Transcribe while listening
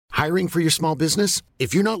Hiring for your small business?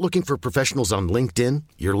 If you're not looking for professionals on LinkedIn,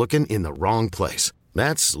 you're looking in the wrong place.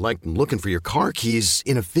 That's like looking for your car keys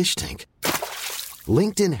in a fish tank.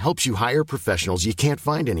 LinkedIn helps you hire professionals you can't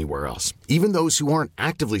find anywhere else, even those who aren't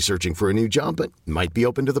actively searching for a new job but might be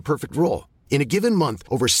open to the perfect role. In a given month,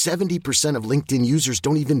 over 70% of LinkedIn users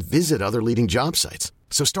don't even visit other leading job sites.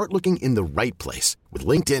 So start looking in the right place. With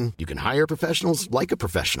LinkedIn, you can hire professionals like a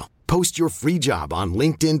professional. Post your free job on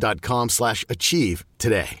linkedin.com/achieve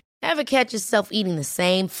today. Ever catch yourself eating the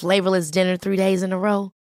same flavorless dinner 3 days in a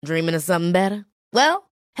row? Dreaming of something better?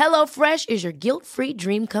 Well, HelloFresh is your guilt-free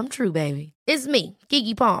dream come true, baby. It's me,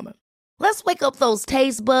 Keke Palmer. Let's wake up those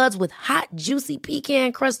taste buds with hot, juicy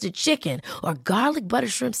pecan-crusted chicken or garlic butter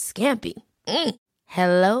shrimp scampi.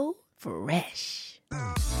 Hello Fresh.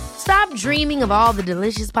 Stop dreaming of all the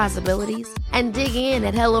delicious possibilities and dig in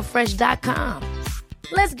at HelloFresh.com.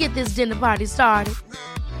 Let's get this dinner party started.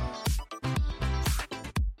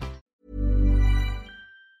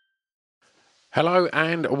 Hello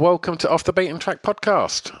and welcome to Off the Beaten Track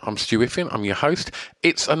podcast. I'm Stu Whiffen, I'm your host.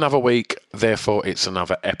 It's another week, therefore it's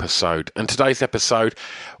another episode. And today's episode,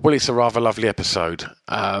 well, it's a rather lovely episode.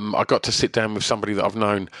 I got to sit down with somebody that I've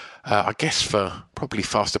known, I guess, for probably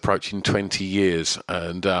fast approaching 20 years.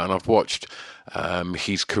 And I've watched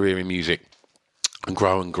his career in music and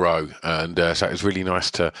grow. And so it was really nice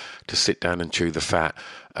to sit down and chew the fat.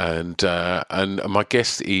 And my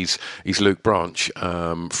guest is Luke Branch,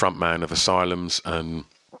 frontman of Asylums and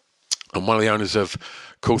one of the owners of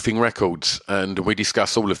Cool Thing Records. And we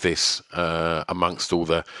discuss all of this amongst all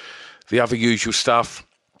the other usual stuff: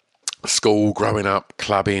 school, growing up,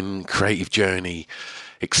 clubbing, creative journey,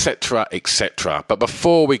 etc., etc. But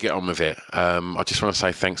before we get on with it, I just want to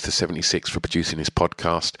say thanks to 76 for producing this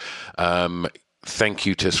podcast. Thank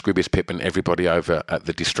you to Scribbies Pip and everybody over at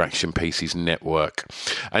the Distraction Pieces Network.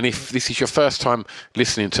 And if this is your first time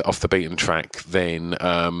listening to Off the Beaten Track, then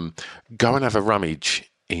go and have a rummage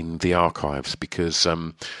in the archives, because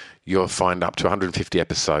you'll find up to 150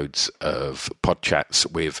 episodes of pod chats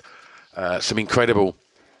with some incredible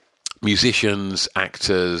musicians,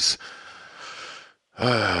 actors,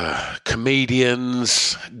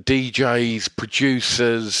 comedians, DJs,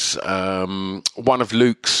 producers, one of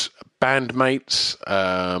Luke's bandmates,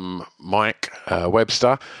 Mike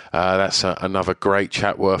Webster. That's another great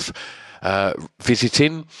chat worth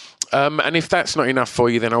visiting. And if that's not enough for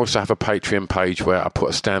you, then I also have a Patreon page where I put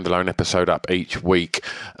a standalone episode up each week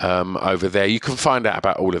over there. You can find out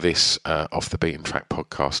about all of this off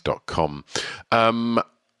thebeatentrackpodcast.com. I'm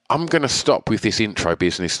going to stop with this intro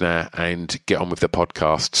business now and get on with the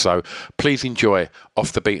podcast. So please enjoy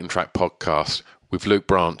Off the Beaten Track podcast with Luke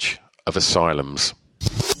Branch of Asylums.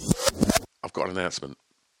 I've got an announcement.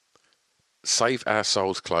 Save Our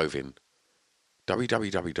Souls Clothing.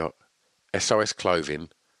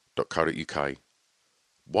 www.sosclothing.co.uk.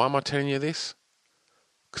 Why am I telling you this?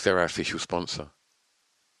 Because they're our official sponsor.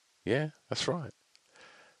 Yeah, that's right.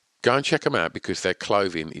 Go and check them out, because their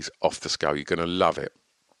clothing is off the scale. You're going to love it.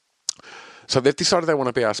 So they've decided they want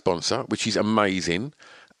to be our sponsor, which is amazing.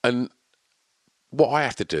 And what I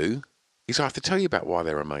have to do is I have to tell you about why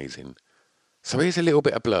they're amazing. So here's a little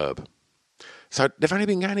bit of blurb. So they've only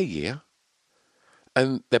been going a year,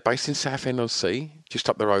 and they're based in Southend-on-Sea, just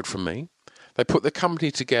up the road from me. They put the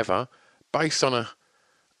company together based on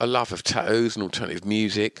a love of tattoos and alternative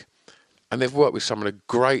music, and they've worked with some of the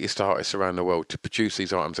greatest artists around the world to produce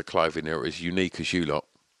these items of clothing that are as unique as you lot.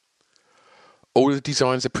 All of the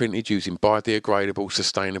designs are printed using biodegradable,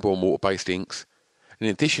 sustainable and water-based inks. In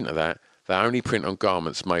addition to that, they only print on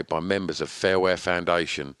garments made by members of Fairwear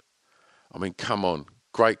Foundation. I mean, come on,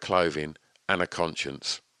 great clothing and a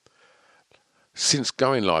conscience. Since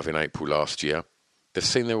going live in April last year, they've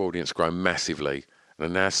seen their audience grow massively and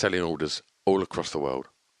are now selling orders all across the world.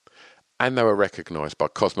 And they were recognised by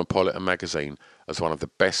Cosmopolitan magazine as one of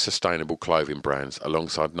the best sustainable clothing brands,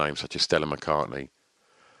 alongside names such as Stella McCartney.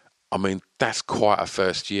 I mean, that's quite a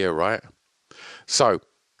first year, right? So,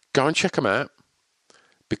 go and check them out,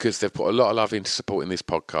 because they've put a lot of love into supporting this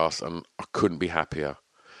podcast, and I couldn't be happier.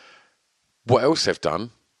 What else they've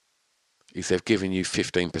done is they've given you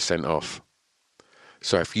 15% off.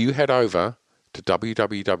 So if you head over to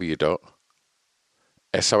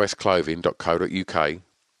www.sosclothing.co.uk,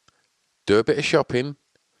 do a bit of shopping,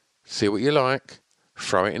 see what you like,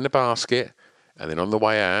 throw it in the basket, and then on the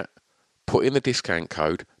way out, put in the discount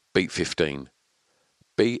code BEAT15,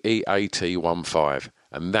 BEAT15,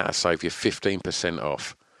 and that'll save you 15%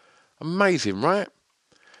 off. Amazing, right?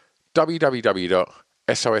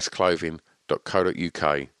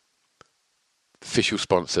 www.sosclothing.co.uk, official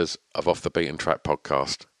sponsors of Off the Beaten Track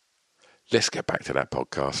podcast. Let's get back to that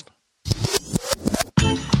podcast.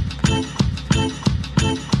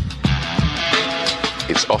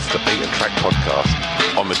 Off the Beaten Track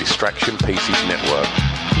podcast on the Distraction Pieces Network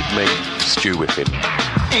with me, Stu Whiffen.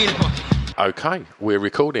 Okay, we're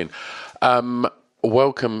recording.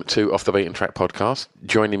 Welcome to Off the Beaten Track podcast.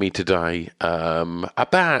 Joining me today,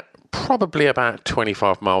 probably about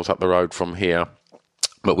 25 miles up the road from here,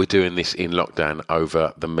 but we're doing this in lockdown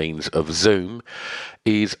over the means of Zoom,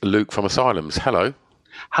 is Luke from Asylums. Hello.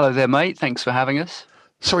 Hello there, mate. Thanks for having us.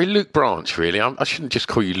 Sorry, Luke Branch, really. I shouldn't just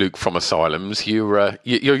call you Luke from Asylums. You're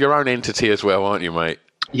your own entity as well, aren't you, mate?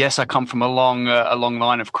 Yes, I come from a long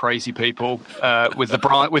line of crazy people with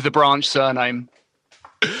the Branch surname.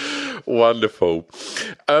 Wonderful.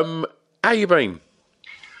 How you been?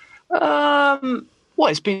 Well,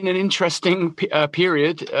 it's been an interesting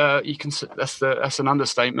period. That's an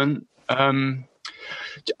understatement. I'm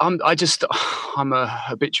a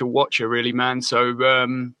habitual watcher, really, man.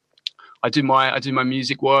 So I do my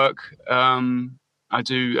music work. I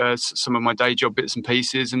do some of my day job bits and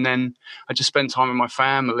pieces, and then I just spend time with my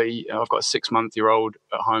family. I've got a 6-month-old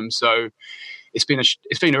at home, so it's been a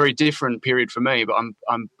very different period for me. But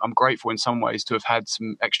I'm grateful in some ways to have had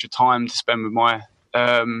some extra time to spend with my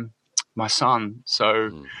my son.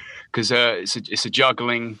 So because it's a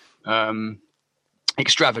juggling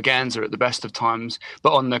extravaganza at the best of times,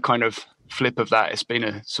 but on the kind of flip of that, it's been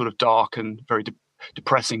a sort of dark and very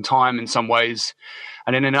depressing time in some ways,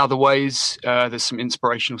 and then in other ways there's some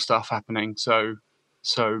inspirational stuff happening. So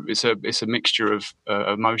it's a mixture of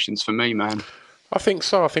emotions for me, man. I think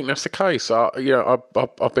so. I think that's the case.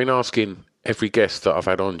 I've been asking every guest that I've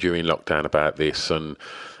had on during lockdown about this and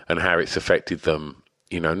how it's affected them.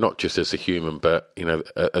 Not just as a human, but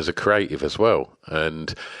as a creative as well.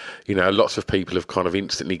 And lots of people have kind of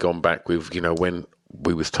instantly gone back with when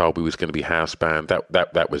we was told we was going to be housebound.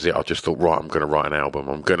 That was it. I just thought, right, I'm going to write an album.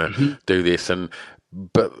 I'm going to do this.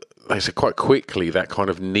 But they said quite quickly that kind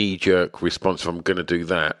of knee-jerk response of I'm going to do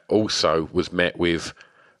that also was met with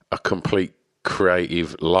a complete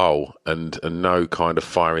creative lull and no kind of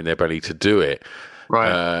fire in their belly to do it. Right.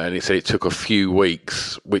 And it said it took a few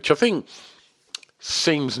weeks, which I think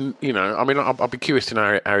seems, I'll be curious to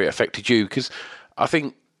know how it affected you, because I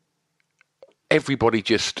think everybody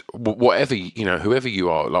just, whatever, whoever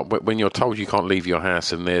you are, like when you're told you can't leave your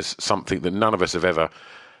house and there's something that none of us have ever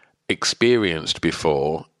experienced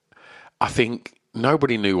before, I think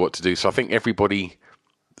nobody knew what to do. So I think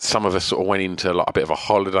some of us sort of went into like a bit of a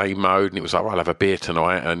holiday mode, and it was like, well, I'll have a beer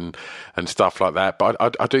tonight and stuff like that. But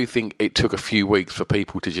I do think it took a few weeks for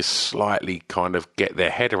people to just slightly kind of get their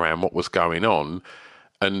head around what was going on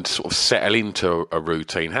and sort of settle into a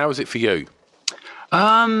routine. How was it for you?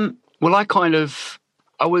 Well,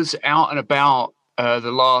 I was out and about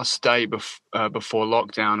the last day before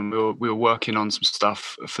lockdown, and we were working on some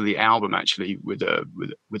stuff for the album actually with a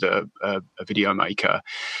video maker,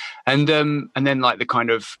 and then like the kind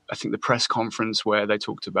of, I think the press conference where they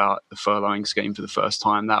talked about the furloughing scheme for the first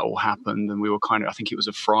time, that all happened, and we were kind of, I think it was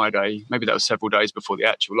a Friday, maybe that was several days before the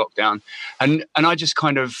actual lockdown, and I just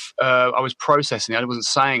kind of I was processing it. I wasn't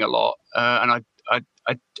saying a lot, and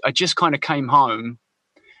I just kind of came home.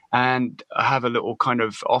 And I have a little kind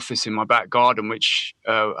of office in my back garden, which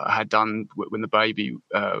I had done when the baby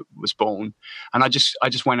was born. And I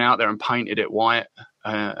just went out there and painted it white,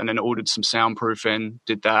 and then ordered some soundproofing,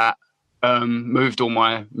 did that, moved all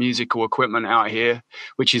my musical equipment out here,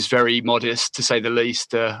 which is very modest to say the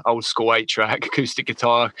least. Old school 8-track acoustic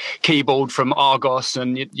guitar, keyboard from Argos,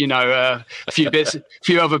 and a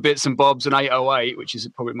few other bits and bobs, and 808, which is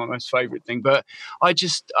probably my most favourite thing. But I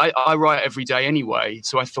write every day anyway,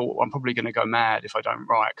 so I thought I'm probably going to go mad if I don't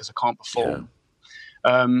write because I can't perform.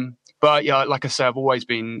 Yeah. But yeah, like I say, I've always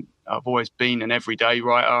been an everyday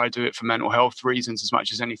writer. I do it for mental health reasons as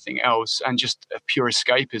much as anything else, and just a pure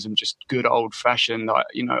escapism, just good old fashioned.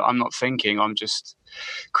 I'm not thinking, I'm just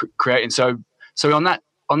creating. So on that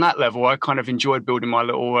level, I kind of enjoyed building my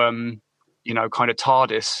little, kind of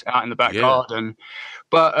TARDIS out in the back garden.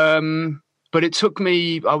 But it took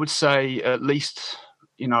me, I would say, at least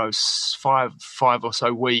 5 or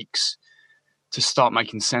so weeks to start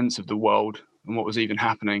making sense of the world and what was even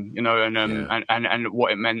happening, and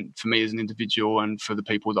what it meant for me as an individual and for the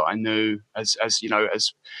people that I knew as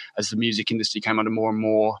the music industry came under more and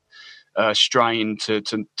more strain to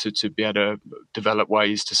be able to develop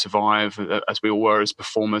ways to survive, as we all were as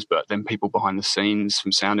performers, but then people behind the scenes,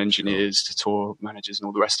 from sound engineers to tour managers and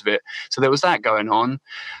all the rest of it. So there was that going on,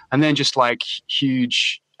 and then just like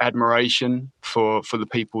huge admiration for the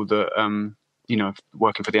people that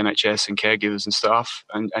working for the NHS and caregivers and stuff,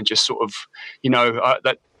 and just sort of,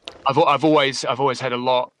 that I've always had a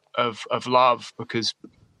lot of love, because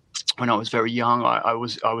when I was very young, I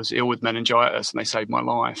was ill with meningitis, and they saved my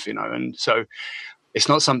life, and so it's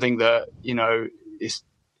not something that, you know, is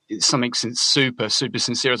it's something super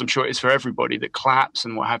sincere, as I'm sure it is for everybody that claps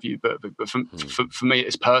and what have you. But for me,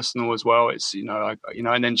 it's personal as well. It's, you know,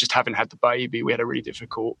 and then just having had the baby, we had a really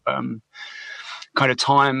difficult kind of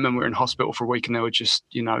time, and we were in hospital for a week, and they were just,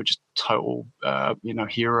 you know, just total, you know,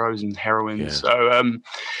 heroes and heroines. Yeah.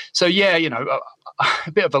 So yeah, you know,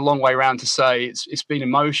 a bit of a long way around to say it's been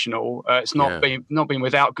emotional. It's not been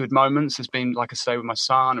without good moments. There's been, like I say, with my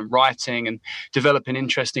son and writing and developing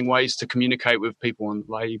interesting ways to communicate with people on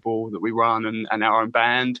the label that we run and our own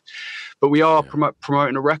band. But we are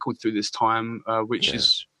promoting a record through this time, which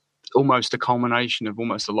is almost a culmination of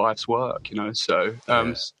almost a life's work, you know. So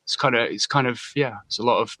it's kind of it's a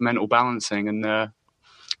lot of mental balancing and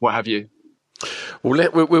what have you.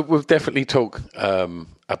 Well, we'll definitely talk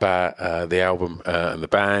about the album and the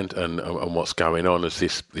band and what's going on as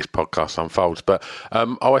this podcast unfolds. But I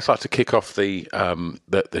always like to kick off the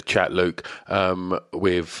chat, Luke,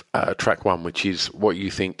 with track one, which is what you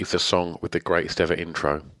think is the song with the greatest ever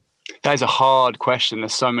intro. That is a hard question.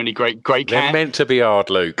 There's so many great. They're meant to be hard,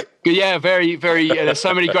 Luke. Yeah, very, very. There's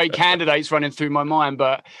so many great candidates running through my mind,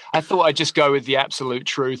 but I thought I'd just go with the absolute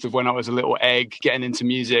truth of when I was a little egg getting into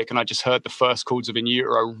music, and I just heard the first chords of In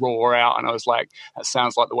Utero roar out, and I was like, "That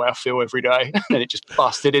sounds like the way I feel every day." And then it just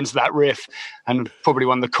busted into that riff, and probably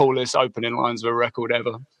one of the coolest opening lines of a record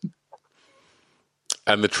ever.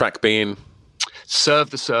 And the track being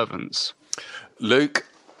 "Serve the Servants." Luke,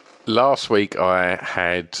 last week I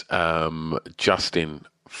had Justin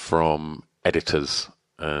from Editors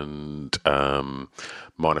and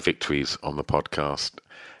Minor Victories on the podcast.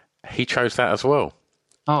 He chose that as well.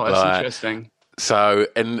 Oh, that's interesting. So,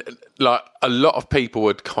 and like a lot of people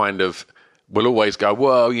would will always go,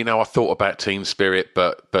 well, you know, I thought about Teen Spirit,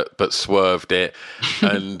 but swerved it,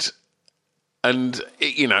 and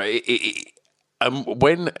you know,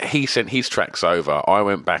 when he sent his tracks over, I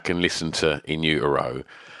went back and listened to In Utero.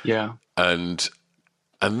 Yeah, and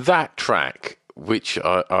that track, which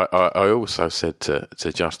I also said to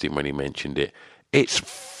Justin when he mentioned it, it's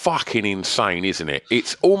fucking insane, isn't it?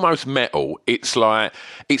 It's almost metal. It's like,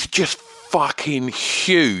 it's just fucking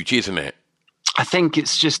huge, isn't it? I think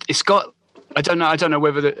it's got. I don't know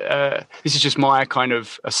whether this is just my kind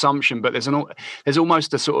of assumption, but there's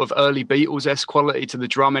almost a sort of early Beatles-esque quality to the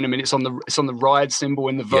drumming. I mean, it's on the ride cymbal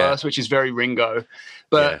in the verse, which is very Ringo,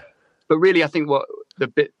 but really, I think what the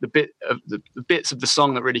bits of the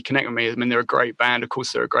song that really connect with me. I mean, they're a great band. Of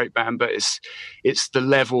course, they're a great band, but it's the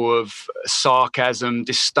level of sarcasm,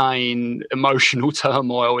 disdain, emotional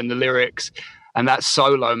turmoil in the lyrics, and that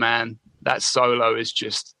solo, man. That solo is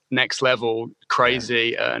just next level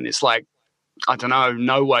crazy, and it's like, I don't know,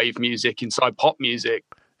 no wave music inside pop music.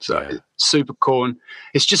 So it's super cool. And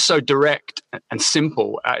it's just so direct and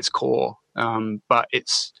simple at its core, but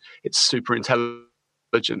it's super intelligent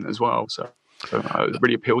as well. So it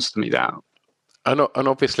really appeals to me, that. And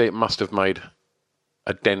obviously it must have made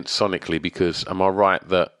a dent sonically, because am I right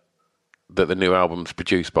that the new album's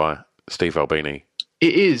produced by Steve Albini?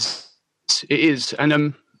 It is,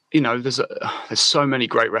 and you know, there's so many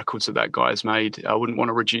great records that guy's made. I wouldn't want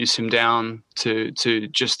to reduce him down to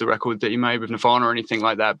just the record that he made with Nirvana or anything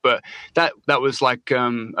like that. But that was like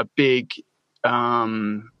a big, you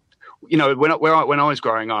know, when I was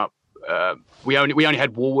growing up, we only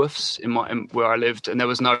had Woolworths in where I lived, and there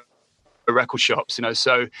was no record shops, you know.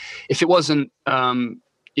 So if it wasn't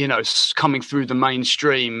you know, coming through the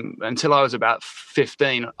mainstream until I was about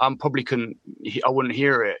 15, I wouldn't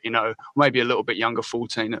hear it, you know, maybe a little bit younger,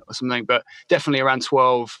 14 or something, but definitely around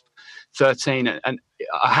 12, 13. And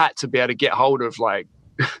I had to be able to get hold of like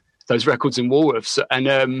those records in Woolworths. And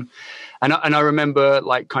I remember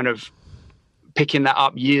like kind of picking that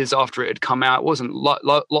up years after it had come out. It wasn't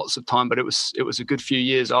lots of time, but it was a good few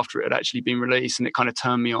years after it had actually been released. And it kind of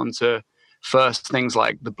turned me on to first things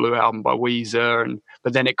like the Blue Album by Weezer,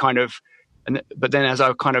 but then as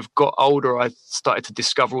I kind of got older, I started to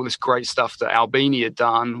discover all this great stuff that Albini had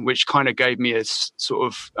done, which kind of gave me a sort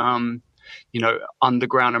of you know,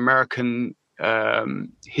 underground American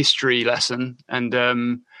history lesson,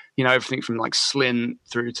 and you know, everything from like Slint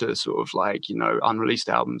through to sort of like, you know, unreleased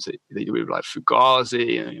albums that he did with like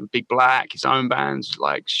Fugazi and Big Black, his own bands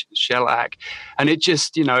like Shellac. And it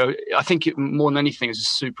just, you know, I think it more than anything is a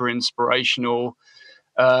super inspirational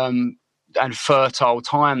and fertile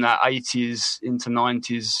time, that 80s into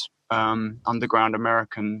 90s underground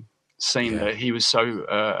American scene that he was so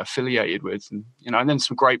affiliated with. And, you know, and then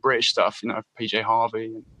some great British stuff, you know, PJ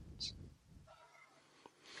Harvey.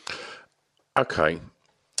 Okay.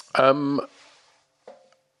 For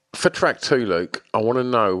track 2, Luke, I want to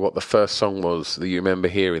know what the first song was that you remember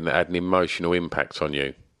hearing that had an emotional impact on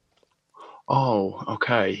you. Oh,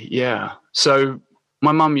 okay. Yeah. So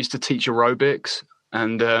my mum used to teach aerobics,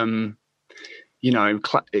 and, you know,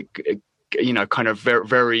 kind of very,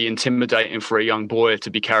 very intimidating for a young boy to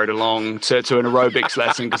be carried along to an aerobics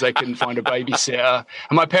lesson because they couldn't find a babysitter.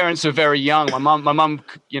 And my parents were very young. My mum,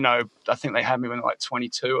 you know, I think they had me when I was like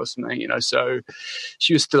 22 or something, you know, so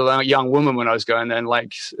she was still a young woman when I was going there. And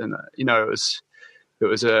like, you know, it was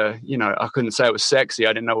you know, I couldn't say it was sexy.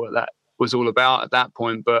 I didn't know what that was all about at that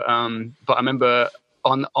point. But I remember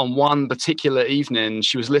on one particular evening,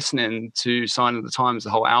 she was listening to Sign of the Times, the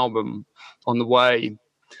whole album, on the way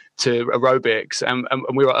to aerobics, and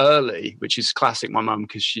we were early, which is classic my mum,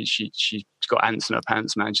 because she's got ants in her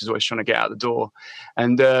pants, man. She's always trying to get out the door.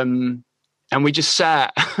 And we just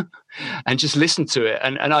sat and just listened to it.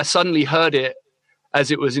 And I suddenly heard it as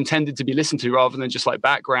it was intended to be listened to, rather than just like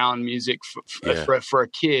background music for a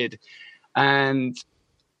kid. And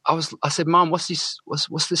I said, Mum, what's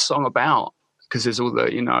this song about? Because there's all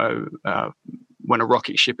the, you know, when a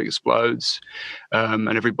rocket ship explodes, and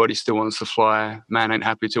everybody still wants to fly, man ain't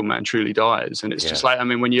happy till man truly dies. And it's just like, I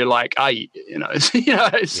mean, when you're like 8, you know,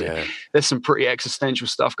 there's some pretty existential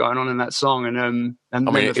stuff going on in that song. And I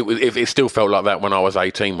mean, it still felt like that when I was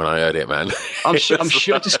 18 when I heard it, man. I'm sure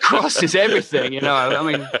it just crosses everything, you know. I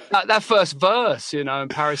mean, that first verse, you know, in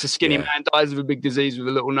Paris, a skinny man dies of a big disease with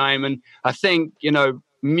a little name. And I think, you know,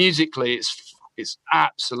 musically, it's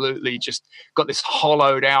absolutely just got this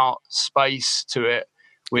hollowed out space to it,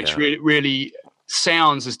 which really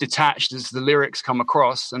sounds as detached as the lyrics come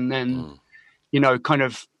across. And then, you know, kind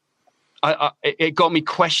of, it got me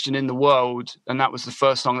questioning the world. And that was the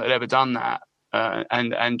first song that had ever done that.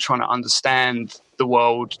 And trying to understand the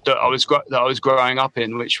world that I was growing up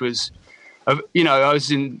in, which was, you know, I was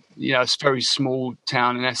in, you know, a very small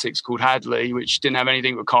town in Essex called Hadley, which didn't have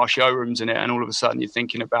anything but car showrooms in it. And all of a sudden you're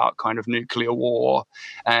thinking about kind of nuclear war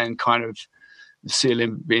and kind of the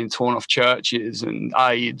ceiling being torn off churches and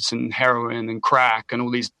AIDS and heroin and crack and all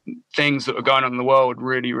these things that were going on in the world,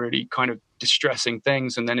 really, really kind of distressing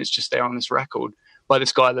things. And then it's just there on this record by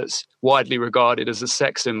this guy that's widely regarded as a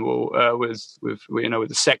sex symbol, with you know, with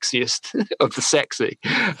the sexiest of the sexy.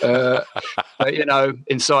 But, you know,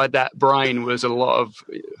 inside that brain was a lot of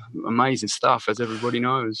amazing stuff, as everybody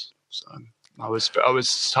knows. So I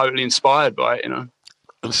was totally inspired by it, you know.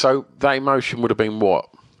 And so that emotion would have been what?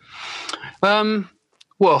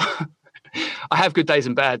 Well, I have good days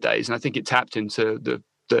and bad days, and I think it tapped into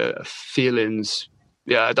the feelings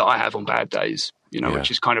that I have on bad days. You know,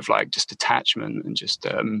 which is kind of like just attachment and just,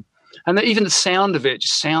 and even the sound of it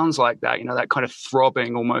just sounds like that, you know, that kind of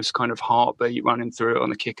throbbing, almost kind of heartbeat running through it on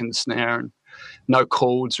the kick and the snare, and no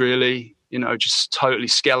chords really, you know, just totally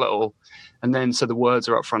skeletal. And then, so the words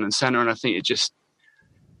are up front and center. And I think it just,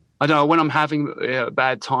 I don't know, when I'm having a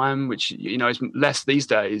bad time, which, you know, is less these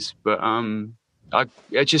days, but,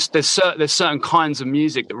 there's certain kinds of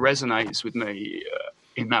music that resonates with me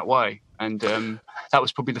in that way. And that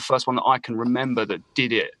was probably the first one that I can remember that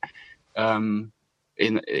did it,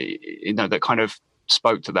 you know, that kind of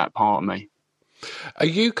spoke to that part of me. Are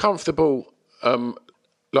you comfortable,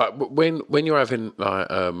 like when you're having like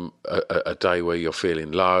a day where you're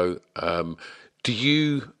feeling low? Do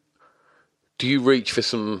you reach for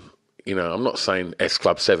some? You know, I'm not saying S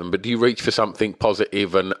Club 7, but do you reach for something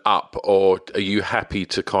positive and up, or are you happy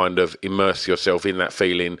to kind of immerse yourself in that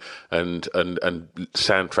feeling and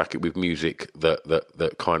soundtrack it with music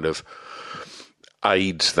that kind of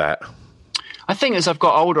aids that? I think as I've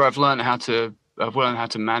got older, I've learned how to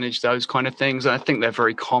manage those kind of things. I think they're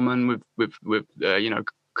very common with you know,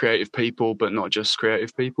 creative people, but not just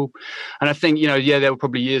creative people. And I think, you know, there were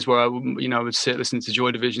probably years where I would sit listening to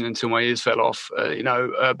Joy Division until my ears fell off, you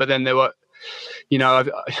know, but then there were, you know,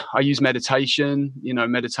 I use meditation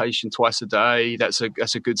twice a day. That's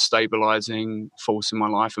a good stabilizing force in my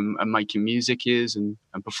life, and making music is, and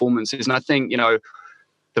performances. And I think, you know,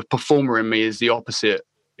 the performer in me is the opposite,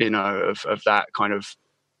 you know, of that kind of,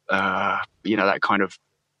 you know, that kind of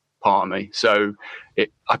part of me. So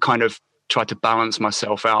I kind of try to balance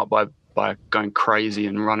myself out by going crazy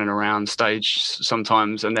and running around stage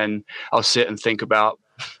sometimes, and then I'll sit and think about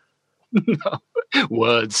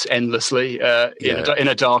words endlessly in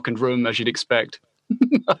a darkened room, as you'd expect.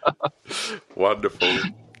 Wonderful.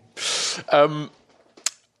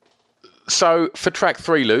 So for track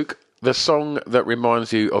 3, Luke, the song that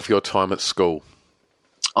reminds you of your time at school.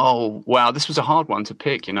 Oh wow, this was a hard one to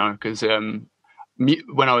pick, you know, because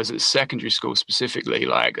when I was at secondary school specifically,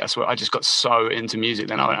 like that's where I just got so into music.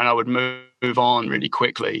 Then I would move on really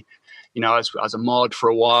quickly. You know, I was a mod for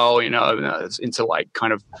a while. You know, I was into like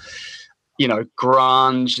kind of, you know,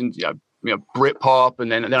 grunge and, you know, Britpop,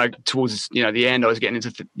 and then I, towards the end, I was getting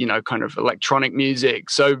into kind of electronic music.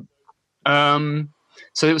 So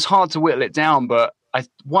it was hard to whittle it down. But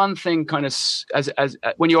one thing kind of as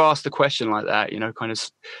when you ask the question like that, kind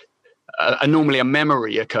of normally a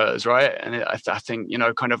memory occurs, right? And I think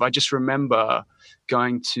kind of I just remember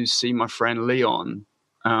going to see my friend Leon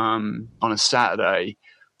on a Saturday,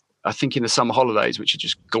 I think in the summer holidays, which are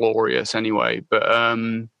just glorious anyway. But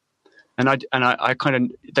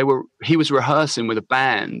he was rehearsing with a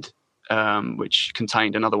band, which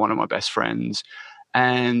contained another one of my best friends,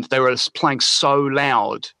 and they were playing so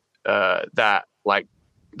loud that like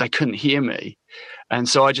they couldn't hear me. And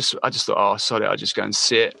so I just thought, oh, sorry, I'll just go and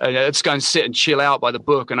sit. Let's go and sit and chill out by the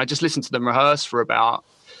book. And I just listened to them rehearse for about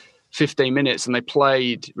 15 minutes, and they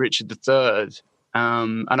played Richard III.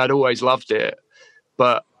 And I'd always loved it.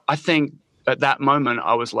 But I think at that moment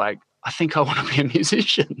I was like, I think I want to be a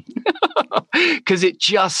musician, because it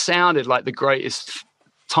just sounded like the greatest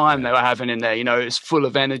time they were having in there. It's full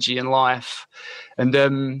of energy and life.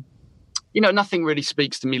 And nothing really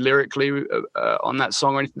speaks to me lyrically on that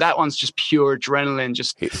song or anything. That one's just pure adrenaline.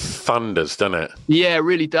 It thunders, doesn't it? Yeah, it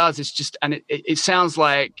really does. It's just, and it sounds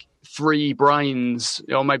like three brains,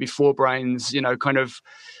 or maybe four brains, kind of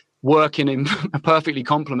working in perfectly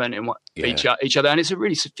complementing each other. And it's a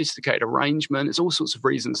really sophisticated arrangement. There's all sorts of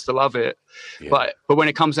reasons to love it. Yeah. But when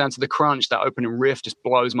it comes down to the crunch, that opening riff just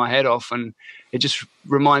blows my head off. And it just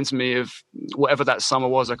reminds me of whatever that summer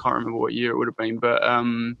was. I can't remember what year it would have been,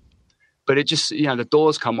 but it just, the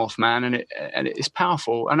doors come off, man. And it's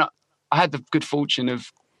powerful. And I had the good fortune of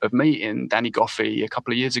meeting Danny Goffey a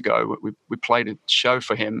couple of years ago. We played a show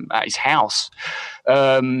for him at his house.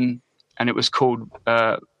 And it was called,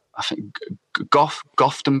 I think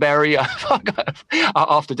Goftonbury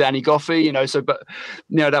after Danny Goffey, So, but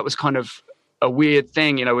that was kind of a weird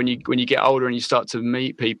thing, when you get older and you start to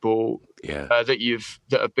meet people that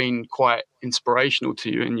have been quite inspirational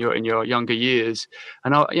to you in your younger years.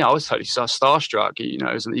 And I was totally starstruck, even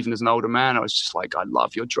as an older man. I was just like, I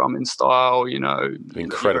love your drumming style,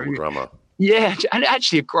 Incredible drummer. Yeah, and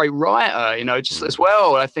actually a great writer, just as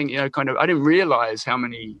well. I think kind of I didn't realize how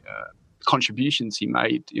many contributions he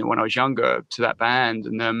made when I was younger to that band,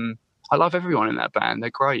 and I love everyone in that band.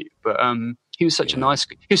 They're great, but he was such a nice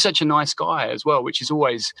guy as well, which is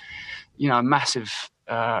always a massive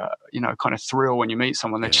kind of thrill when you meet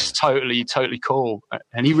someone that's just totally cool,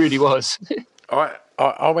 and he really was.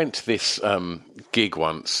 I went to this gig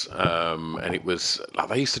once, and it was like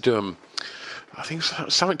they used to do them. I think it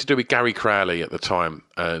was something to do with Gary Crowley at the time,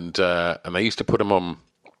 and they used to put them on.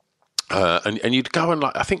 And you'd go and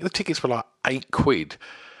I think the tickets were like £8,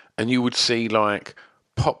 and you would see like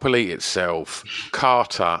Pop Elite itself,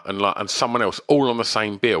 Carter, and someone else all on the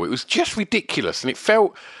same bill. It was just ridiculous, and it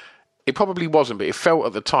probably wasn't, but it felt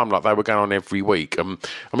at the time like they were going on every week. And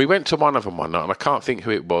we went to one of them one night, and I can't think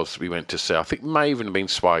who it was we went to see. I think it may even have been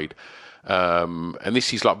Suede. And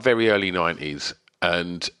this is like very early 90s,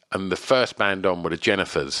 and the first band on were the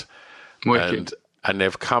Jennifers, and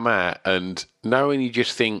they've come out, and knowing you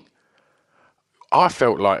just think. I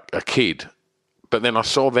felt like a kid, but then I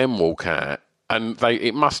saw them walk out, and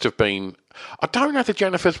it must have been. I don't know if the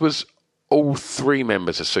Jennifers was all three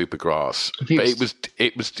members of Supergrass, but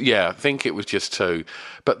it was. Yeah, I think it was just two.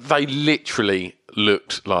 But they literally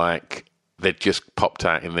looked like they'd just popped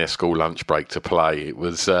out in their school lunch break to play. It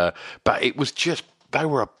was, but it was just they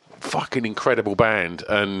were a fucking incredible band,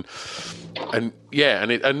 and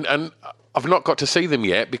I've not got to see them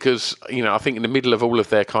yet because I think in the middle of all of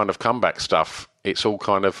their kind of comeback stuff. It's all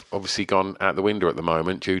kind of obviously gone out the window at the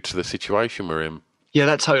moment due to the situation we're in. Yeah,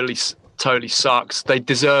 that totally sucks. They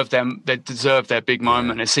deserve their big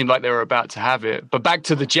moment. It seemed like they were about to have it. But back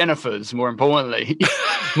to the Jennifers, more importantly.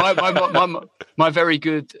 my very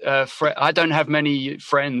good friend. I don't have many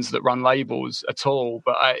friends that run labels at all,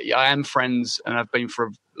 but I am friends, and I've been for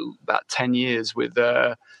about 10 years with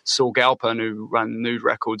Saul Galpin, who ran Nude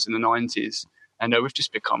Records in the 90s. And we've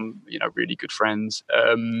just become, really good friends.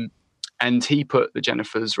 And he put the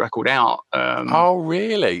Jennifers record out. Oh,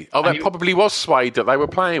 really? Oh, that probably was Suede that they were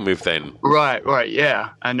playing with then. Right, yeah.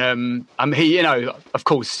 And he, of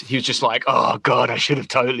course, he was just like, oh, God, I should have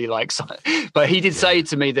totally But he did say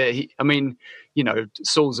to me that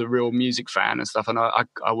Saul's a real music fan and stuff, and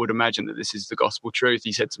I would imagine that this is the gospel truth.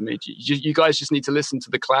 He said to me, you guys just need to listen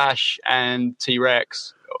to The Clash and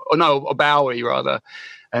T-Rex, or Bowie, rather.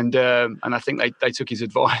 And I think they took his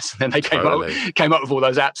advice, and then they came up with all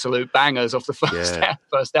those absolute bangers off the first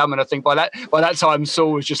album. And I think by that time,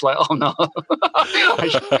 Saul was just like, oh no,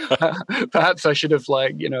 perhaps I should have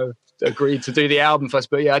agreed to do the album first.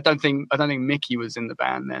 But yeah, I don't think Mickey was in the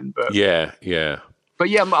band then. But yeah. But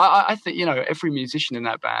yeah, I think, you know, every musician in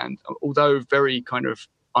that band, although very kind of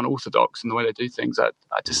unorthodox in the way they do things, I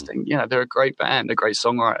just think, you know, they're a great band, they're great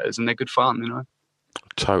songwriters, and they're good fun, you know.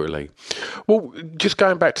 Totally. Well, just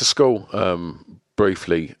going back to school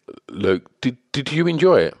briefly, Luke, did you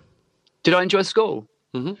enjoy it? Did I enjoy school?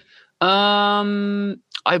 Mm-hmm.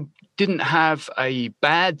 I didn't have a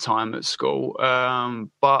bad time at school,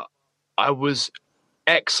 but I was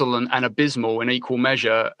excellent and abysmal in equal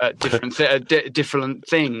measure at different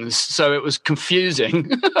things. So it was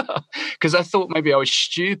confusing because I thought maybe I was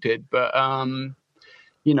stupid, but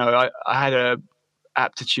you know, I had a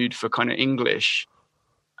aptitude for kind of English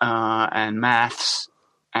and maths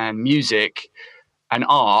and music and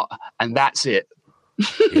art, and that's it.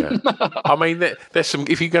 Yeah, I mean, there's some.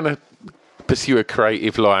 If you're going to pursue a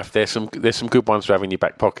creative life, there's some good ones to have in your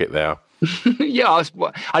back pocket there. Yeah,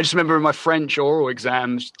 I just remember in my French oral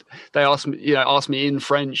exams, they asked me in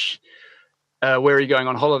French, where are you going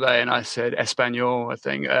on holiday? And I said Espanol, I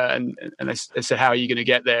think, and they said, how are you going to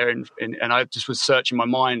get there? And I just was searching my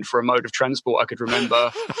mind for a mode of transport I could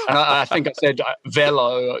remember, and I think I said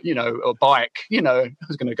velo, you know, or bike. You know, I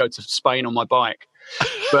was going to go to Spain on my bike,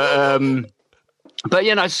 but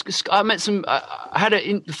you know, I met some. I had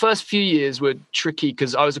the first few years were tricky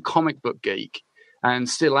because I was a comic book geek and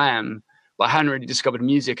still am. But I hadn't really discovered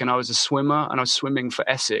music, and I was a swimmer, and I was swimming for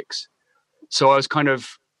Essex. So I was kind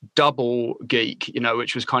of double geek, you know,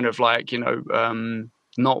 which was kind of like, you know,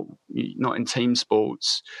 not in team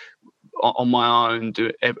sports, on my own,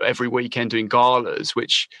 every weekend doing galas,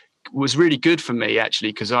 which was really good for me, actually,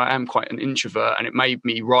 because I am quite an introvert, and it made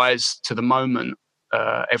me rise to the moment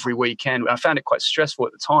every weekend. I found it quite stressful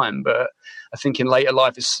at the time, but I think in later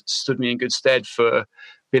life it stood me in good stead for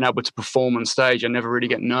being able to perform on stage. I never really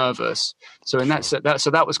get nervous. So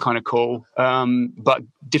that was kind of cool, but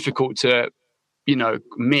difficult to, you know,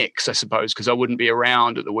 mix, I suppose, because I wouldn't be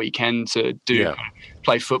around at the weekend to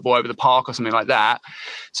play football over the park or something like that.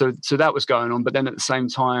 So that was going on. But then at the same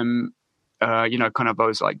time, you know, kind of I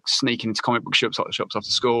was like sneaking into comic book shops after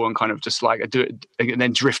school and kind of just like I do it, and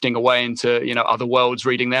then drifting away into, you know, other worlds,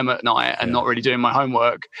 reading them at night and not really doing my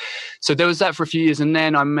homework. So there was that for a few years. And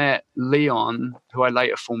then I met Leon, who I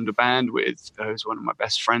later formed a band with, who's one of my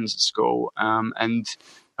best friends at school. And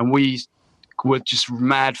we were just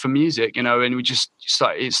mad for music, you know, and we just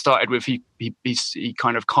it started with, he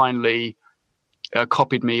kind of kindly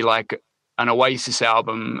copied me like an Oasis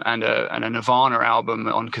album and a Nirvana album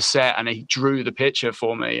on cassette, and he drew the picture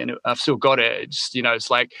for me, and I've still got it. It's just, you know, it's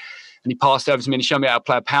like, and he passed over to me and he showed me how to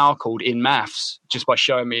play a power chord in maths just by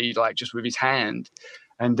showing me, like, just with his hand,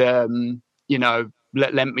 and you know,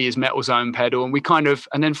 lent me his Metal Zone pedal, and we kind of,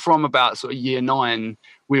 and then from about sort of year 9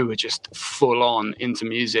 we were just full on into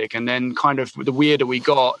music, and then kind of the weirder we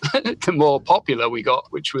got the more popular we got,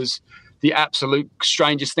 which was the absolute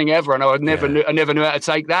strangest thing ever, and I never knew how to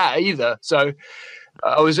take that either. So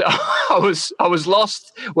I was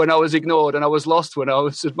lost when I was ignored, and I was lost when I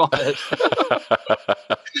was admired.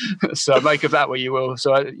 So make of that what you will.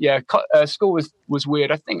 So school was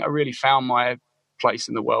weird. I think I really found my place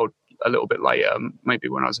in the world a little bit later, maybe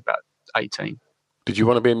when I was about 18. Did you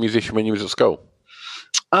want to be a musician when you was at school?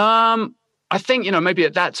 I think, you know, maybe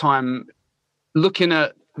at that time, looking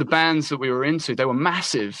at the bands that we were into, they were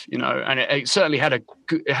massive, you know, and it certainly had a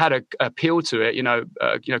appeal to it, you know,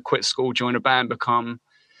 quit school, join a band, become,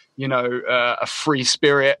 you know, a free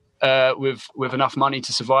spirit with enough money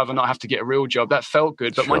to survive and not have to get a real job. That felt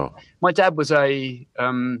good. But sure. my dad was an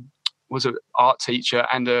art teacher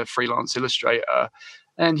and a freelance illustrator,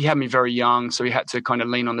 and he had me very young, so he had to kind of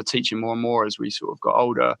lean on the teaching more and more as we sort of got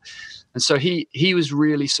older. And so he was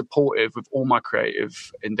really supportive of all my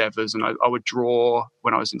creative endeavors. And I would draw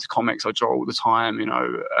when I was into comics. I draw all the time, you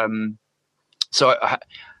know. So I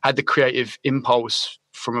had the creative impulse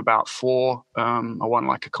from about 4. I won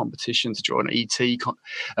like a competition to draw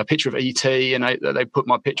a picture of E.T., and they put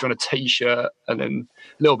my picture on a T-shirt. And then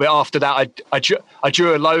a little bit after that, I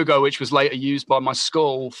drew a logo which was later used by my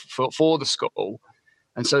school for the school.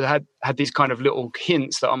 And so they had these kind of little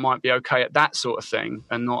hints that I might be okay at that sort of thing,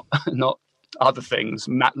 and not other things,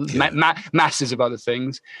 masses of other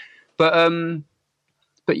things. But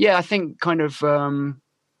yeah, I think kind of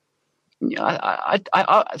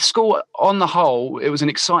school on the whole, it was an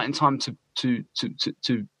exciting time to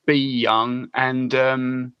be young, and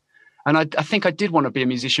I think I did want to be a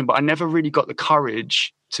musician, but I never really got the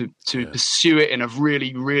courage to pursue it in a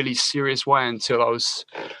really, really serious way until I was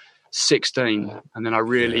 16, and then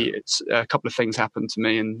it's a couple of things happened to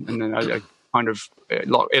me, and then I kind of it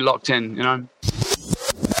locked in, you know.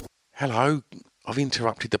 Hello, I've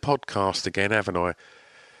interrupted the podcast again, haven't I?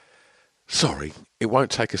 Sorry, it won't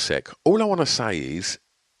take a sec. All I want to say is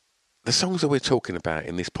the songs that we're talking about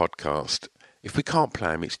in this podcast, if we can't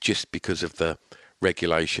play them, it's just because of the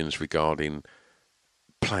regulations regarding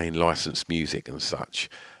playing licensed music and such.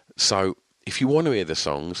 So if you want to hear the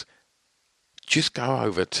songs, just go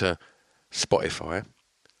over to Spotify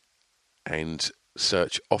and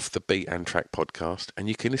search Off the Beat and Track podcast, and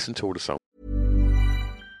you can listen to all the songs.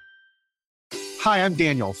 Hi, I'm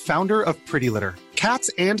Daniel, founder of Pretty Litter.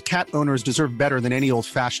 Cats and cat owners deserve better than any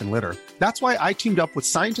old-fashioned litter. That's why I teamed up with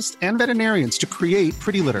scientists and veterinarians to create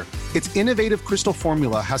Pretty Litter. Its innovative crystal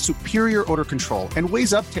formula has superior odor control and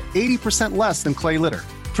weighs up to 80% less than clay litter.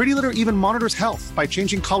 Pretty Litter even monitors health by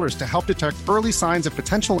changing colors to help detect early signs of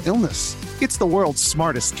potential illness. It's the world's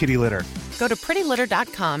smartest kitty litter. Go to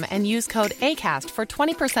prettylitter.com and use code ACAST for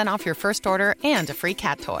 20% off your first order and a free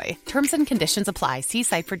cat toy. Terms and conditions apply. See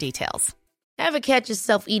site for details. Ever catch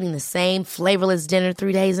yourself eating the same flavorless dinner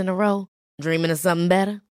 3 days in a row? Dreaming of something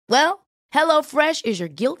better? Well, HelloFresh is your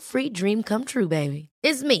guilt-free dream come true, baby.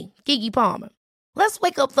 It's me, Keke Palmer. Let's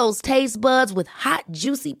wake up those taste buds with hot,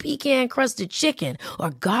 juicy pecan-crusted chicken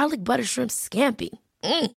or garlic butter shrimp scampi.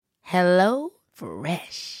 Hello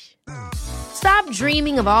Fresh. Stop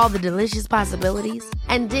dreaming of all the delicious possibilities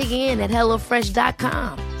and dig in at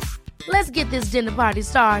HelloFresh.com. Let's get this dinner party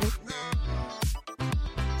started.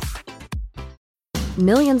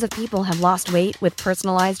 Millions of people have lost weight with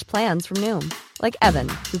personalized plans from Noom. Like Evan,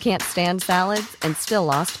 who can't stand salads and still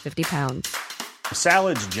lost 50 pounds.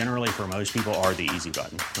 Salads generally for most people are the easy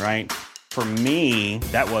button, right? For me,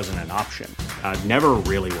 that wasn't an option. I never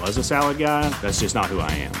really was a salad guy. That's just not who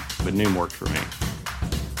I am. But Noom worked for me.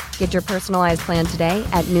 Get your personalized plan today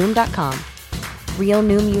at Noom.com. Real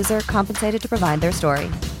Noom user compensated to provide their story.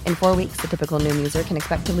 In 4 weeks, the typical Noom user can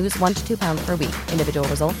expect to lose 1 to 2 pounds per week. Individual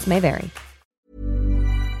results may vary.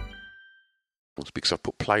 Because I've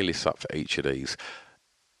put playlists up for each of these.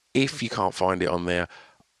 If you can't find it on there,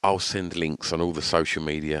 I'll send links on all the social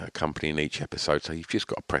media accompanying each episode. So you've just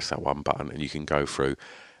got to press that one button and you can go through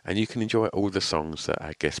and you can enjoy all the songs that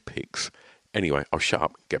our guest picks. Anyway, I'll shut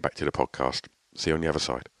up and get back to the podcast. See you on the other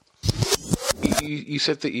side. You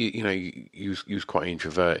said that you was quite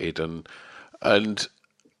introverted and I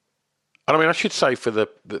mean, I should say for the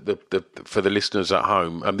listeners at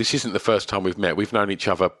home, this isn't the first time we've met. We've known each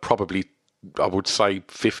other probably, I would say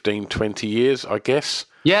 15, 20 years, I guess.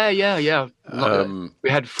 Yeah. We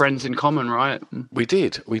had friends in common, right? We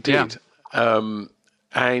did. Yeah.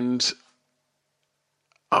 And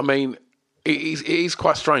I mean, it is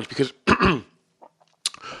quite strange because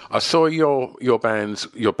I saw your band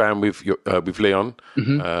with Leon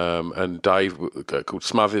and Dave called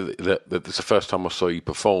Smother. That's the first time I saw you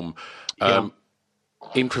perform.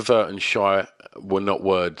 Introvert and shy were not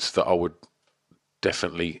words that I would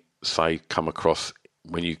definitely say come across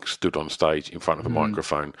when you stood on stage in front of a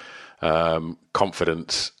microphone.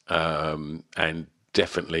 Confidence and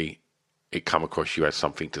definitely it come across you had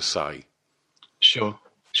something to say. Sure.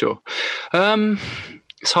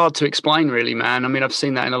 It's hard to explain, really, man. I mean, I've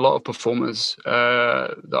seen that in a lot of performers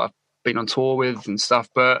that I've been on tour with and stuff.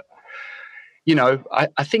 But, I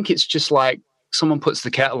think it's just like someone puts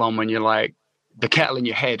the kettle on when you're like, the kettle in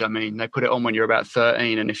your head. I mean, they put it on when you're about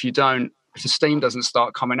 13. And if the steam doesn't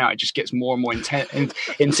start coming out, it just gets more and more intense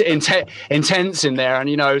in there.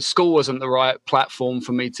 And, school wasn't the right platform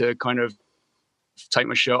for me to kind of take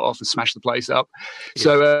my shirt off and smash the place up. Yeah.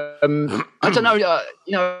 So, I don't know,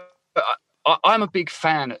 I'm a big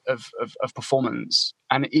fan of performance,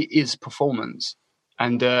 and it is performance.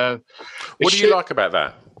 And what do you like about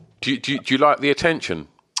that? Do you like the attention?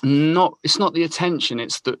 It's not the attention.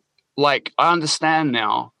 It's the I understand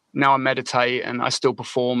now. Now I meditate and I still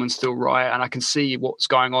perform and still write, and I can see what's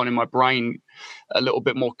going on in my brain a little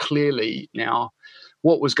bit more clearly now.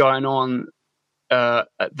 What was going on at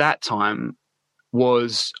that time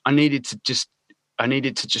was I needed to just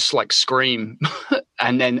like scream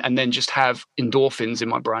and then just have endorphins in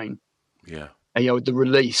my brain. Yeah. And, the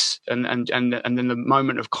release and then the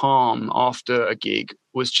moment of calm after a gig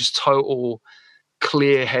was just total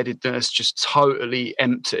clear-headedness, just totally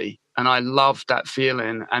empty. And I loved that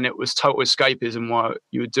feeling, and it was total escapism while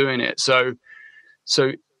you were doing it. So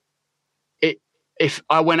if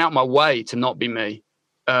I went out my way to not be me,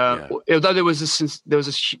 although it was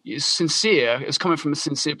coming from a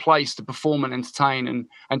sincere place to perform and entertain, and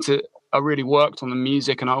I really worked on the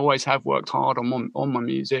music, and I always have worked hard on my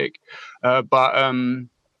music, but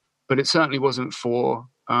it certainly wasn't for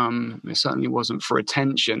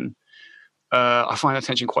attention. I find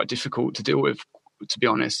attention quite difficult to deal with, to be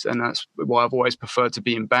honest, and that's why I've always preferred to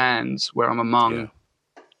be in bands where I'm among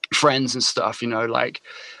friends and stuff,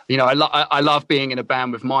 I love being in a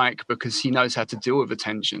band with Mike because he knows how to deal with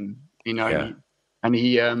attention, and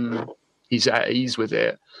he's at ease with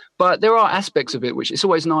it. But there are aspects of it which it's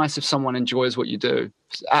always nice if someone enjoys what you do.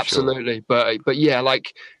 Absolutely. Sure. But yeah,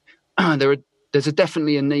 like there's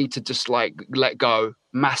definitely a need to just like let go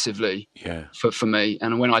massively for me.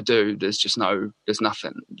 And when I do, there's no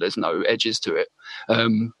edges to it.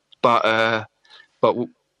 But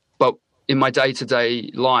in my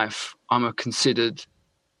day-to-day life, I'm a considered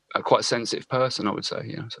quite sensitive person, I would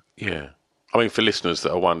say. So. Yeah. I mean, for listeners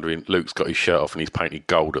that are wondering, Luke's got his shirt off and he's painted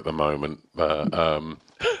gold at the moment.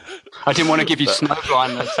 I didn't want to give you snow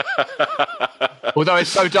blindness. Although it's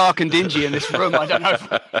so dark and dingy in this room, I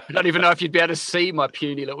don't even know if you'd be able to see my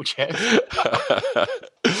puny little chest.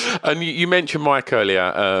 And you mentioned Mike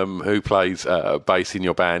earlier, who plays bass in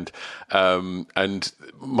your band, and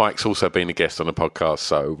Mike's also been a guest on the podcast,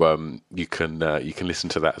 so you can listen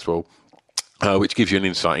to that as well. Which gives you an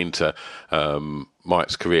insight into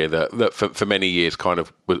Mike's career that for many years kind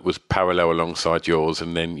of was parallel alongside yours,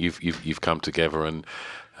 and then you've come together and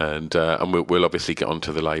we'll obviously get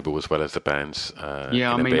onto the label as well as the bands.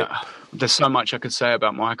 There's so much I could say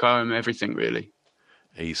about Mike. I owe him everything, really.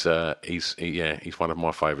 He's one of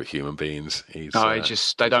my favourite human beings. They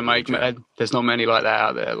don't make. There's not many like that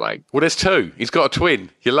out there. Like, well, there's two. He's got a twin.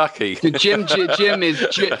 You're lucky. Jim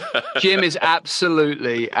is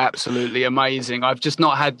absolutely amazing. I've just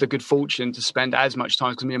not had the good fortune to spend as much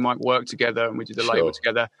time because me and Mike work together and we do the label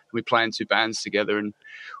together. We play in two bands together, and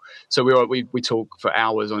so we talk for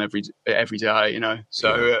hours on every day.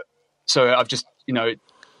 So I've just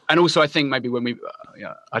And also, I think maybe when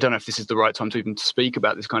I don't know if this is the right time to even speak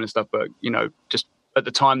about this kind of stuff, but, just at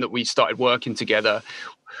the time that we started working together,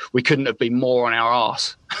 we couldn't have been more on our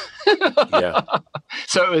arse. Yeah.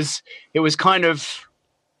 So it was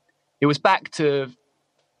back to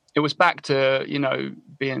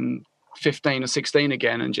being 15 or 16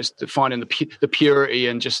 again, and just finding the purity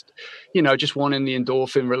and just wanting the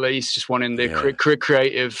endorphin release, just wanting the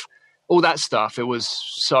creative, all that stuff. It was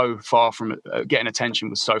so far from getting attention,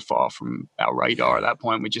 was so far from our radar at that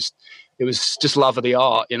point. It was just love of the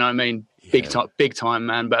art, you know what I mean? Big time,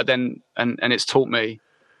 man. But then, and it's taught me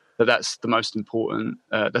that that's the most important,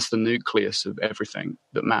 that's the nucleus of everything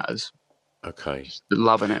that matters. Okay. Just the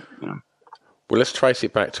love in it, Well, let's trace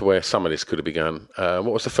it back to where some of this could have begun. What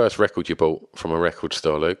was the first record you bought from a record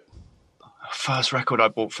store, Luke? First record I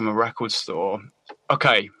bought from a record store.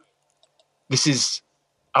 Okay.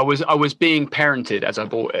 I was being parented as I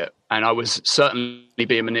bought it, and I was certainly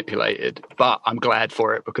being manipulated, but I'm glad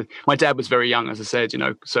for it because my dad was very young, as I said,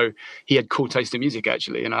 so he had cool taste in music,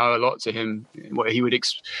 actually, and I owe a lot to him. What he would,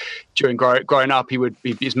 during growing up, he was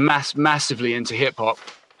massively into hip hop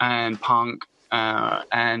and punk,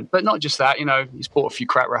 but not just that, he's bought a few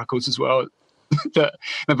crap records as well. I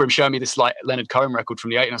remember him showing me this like Leonard Cohen record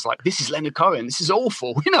from the 80s, and I was like, this is Leonard Cohen, this is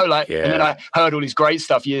awful, And then I heard all his great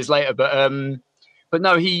stuff years later, but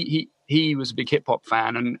no, he was a big hip hop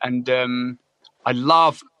fan, and I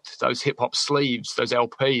loved those hip hop sleeves, those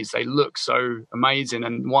LPs. They look so amazing,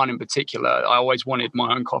 and one in particular, I always wanted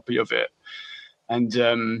my own copy of it, and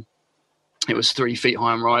it was 3 Feet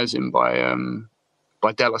High and Rising by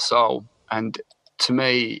De La Soul, and to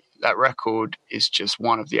me, that record is just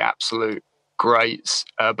one of the absolute greats.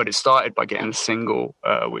 But it started by getting a single,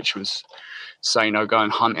 which was Say No Go,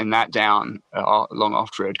 and hunting that down long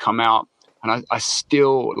after it had come out. And I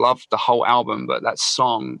still loved the whole album, but that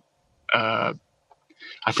song, I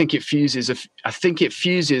think it fuses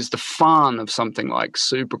the fun of something like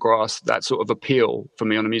Supergrass, that sort of appeal for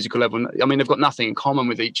me on a musical level. I mean, they've got nothing in common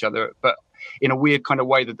with each other, but in a weird kind of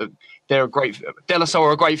way that they're De La Soul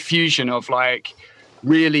are a great fusion of like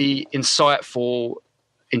really insightful,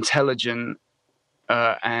 intelligent,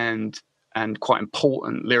 and quite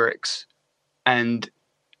important lyrics, but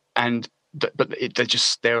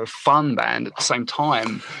they're a fun band at the same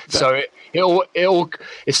time. So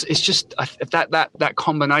it's just that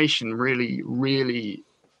combination really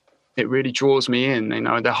it really draws me in.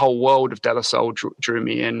 The whole world of De La Soul drew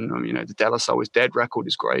me in. The De La Soul Is Dead record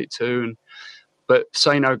is great too, but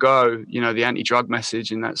Say No Go, the anti-drug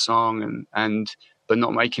message in that song, and but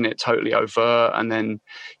not making it totally overt, and then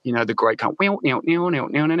the great kind of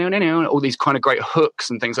all these kind of great hooks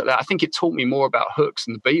and things like that. I think it taught me more about hooks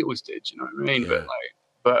than the Beatles did. You know what I mean? Yeah.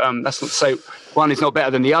 But that's not to say one is not better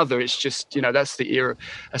than the other. It's just that's the era.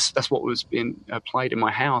 That's what was being played in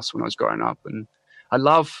my house when I was growing up, and I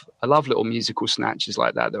love little musical snatches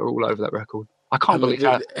like that. They're all over that record. I can't believe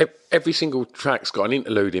how every single track's got an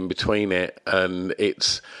interlude in between it, and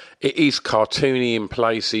it is cartoony in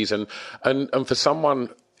places, and for someone,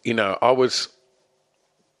 I was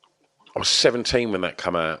I was 17 when that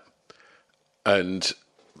came out, and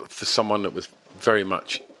for someone that was very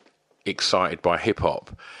much excited by hip hop,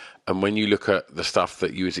 and when you look at the stuff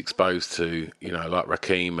that you was exposed to, you know, like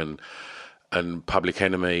Rakim and Public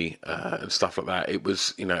Enemy and stuff like that, it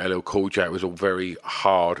was, you know, LL Cool J. It was all very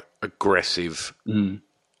hard, aggressive,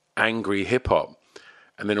 angry hip hop,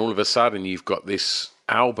 and then all of a sudden you've got this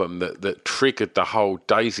album that triggered the whole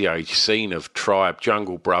Daisy Age scene of Tribe,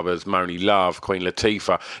 Jungle Brothers, Monie Love, Queen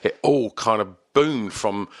Latifah. It all kind of boomed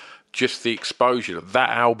from just the exposure that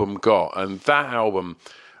album got. And that album,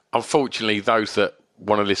 unfortunately, those that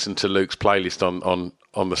want to listen to Luke's playlist on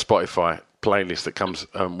the Spotify playlist that comes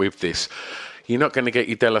with this, you're not going to get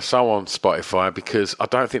your De La Soul on Spotify, because I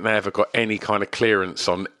don't think they ever got any kind of clearance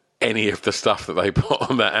on any of the stuff that they put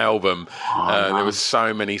on that album. There was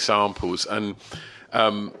so many samples, and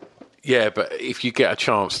but if you get a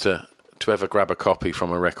chance to ever grab a copy from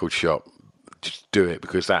a record shop, just do it,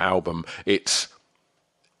 because that album, it's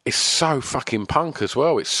so fucking punk as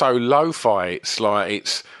well. It's so lo-fi. It's like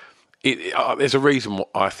there's a reason,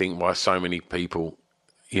 I think, why so many people,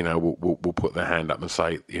 you know, will put their hand up and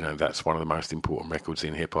say, you know, that's one of the most important records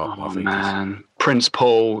in hip hop. Oh, I think man, Prince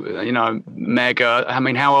Paul, you know, Mega. I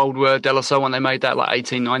mean, how old were De La Soul when they made that? Like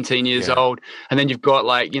 18, 19 years old. And then you've got,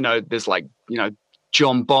 like, you know, there's like, you know,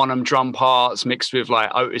 John Bonham drum parts mixed with like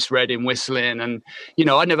Otis Redding whistling, and you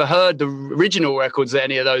know, I'd never heard the original records that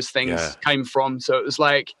any of those things came from. So it was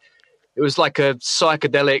like a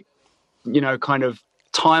psychedelic, you know, kind of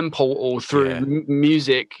time portal through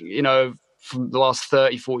music, you know, from the last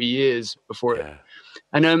 30, 40 years before it.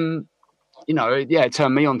 And you know, it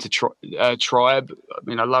turned me on to Tribe.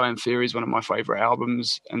 You know, Low End Theory is one of my favorite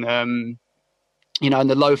albums, and you know, and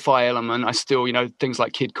the lo-fi element, I still, you know, things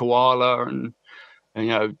like Kid Koala and you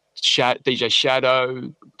know, DJ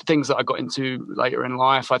Shadow, things that I got into later in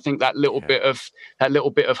life. I think that little bit of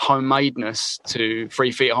homemadeness to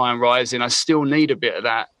 3 Feet High and Rising, I still need a bit of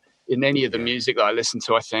that in any of the music that I listen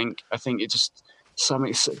to. I think it's just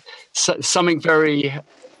something very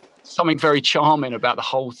charming about the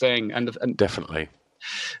whole thing, and definitely.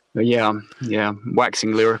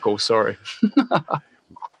 Waxing lyrical. Sorry.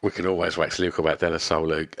 We can always wax lyrical about De La Soul,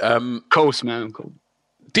 Luke. Of course, man. Cool.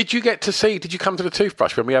 Did you come to the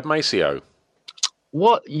Toothbrush when we had Maceo?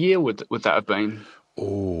 What year would that have been?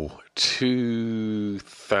 Oh,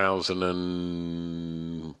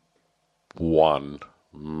 2001,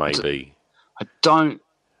 maybe. I don't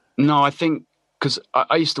know. I think because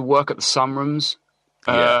I used to work at the Sunrooms,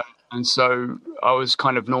 and so I was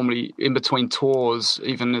kind of normally in between tours,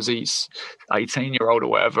 even as he's 18-year-old or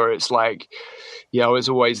whatever. It's like, I was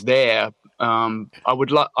always there. I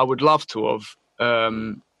would love to have.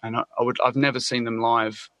 And I've never seen them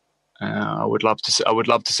live. I would love to see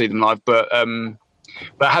them live. But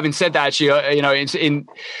having said that, actually, you know,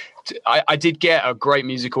 I did get a great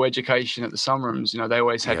musical education at the Sunrooms. You know, they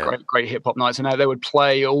always had great hip hop nights, and they would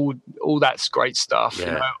play all that great stuff, you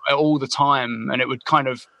know, all the time. And it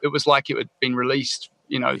was like it had been released,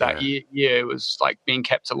 you know, that year. It was like being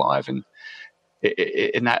kept alive in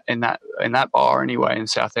that bar anyway in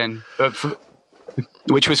Southend,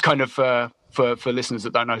 which was kind of. For listeners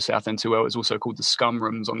that don't know Southend too well, it's also called the Scum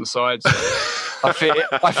Rooms on the sides. So I fit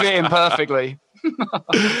in perfectly. Do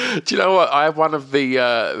you know what? I had one of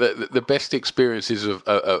the best experiences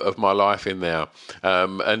of my life in there,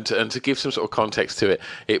 and to give some sort of context to it,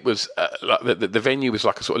 it was like the venue was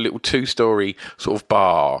like a sort of little 2-story sort of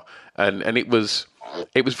bar, and it was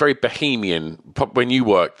very bohemian. When you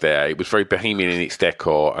worked there, it was very bohemian in its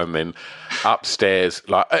decor, and then upstairs,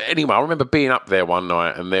 like anyway, I remember being up there one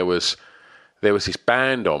night, and there was this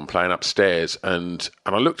band on playing upstairs, and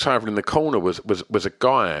I looked over, in the corner was a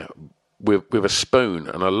guy with a spoon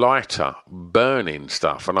and a lighter burning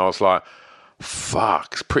stuff, and I was like, fuck,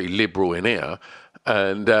 it's pretty liberal in here.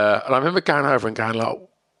 And I remember going over and going like,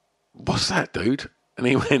 what's that, dude? And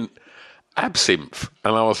he went, absinthe.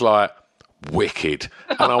 And I was like, wicked.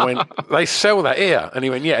 And I went, they sell that here? And he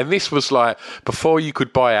went, yeah. And this was like before you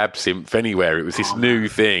could buy absinthe anywhere. It was this new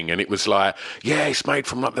thing, and it was like, yeah, it's made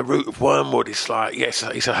from like the root of wormwood. It's like, yes,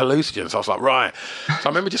 it's a hallucinogen. So I was like, right. So I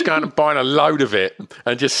remember just going and buying a load of it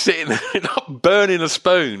and just sitting there burning a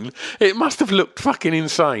spoon. It must have looked fucking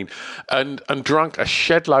insane. And drunk a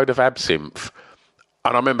shed load of absinthe.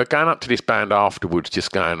 And I remember going up to this band afterwards,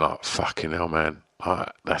 just going like, fucking hell, man.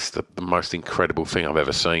 That's the most incredible thing I've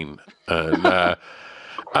ever seen. And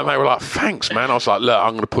they were like, thanks, man. I was like, look,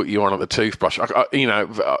 I'm going to put you on at the Toothbrush. I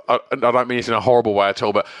don't mean this in a horrible way at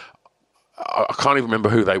all, but I can't even remember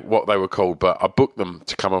what they were called, but I booked them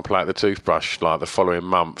to come and play at the Toothbrush like the following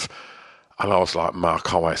month. And I was like, "Man, I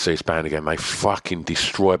can't wait to see this band again. They fucking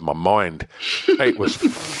destroyed my mind. It was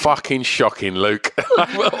fucking shocking, Luke.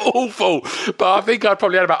 Awful. But I think I'd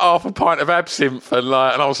probably had about half a pint of absinthe, and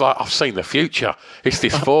I was like, I've seen the future. It's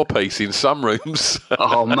this 4-piece in some rooms."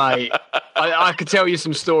 Oh, mate, I could tell you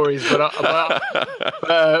some stories, but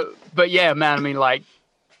yeah, man.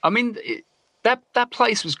 That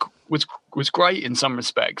place was great in some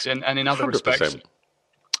respects, and in other 100%. respects.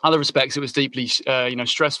 Other respects, it was deeply,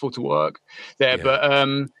 stressful to work there.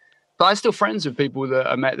 Yeah. But I still friends with people that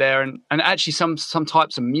I met there, and actually some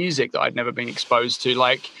types of music that I'd never been exposed to.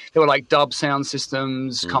 Like there were like dub sound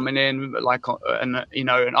systems coming in, and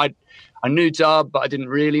I knew dub, but I didn't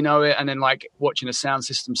really know it. And then like watching a sound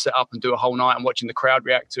system set up and do a whole night and watching the crowd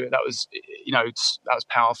react to it, that was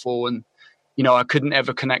powerful. And I couldn't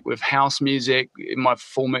ever connect with house music in my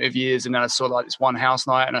formative years. And then I saw like this one house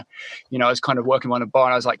night, and I was kind of working on a bar,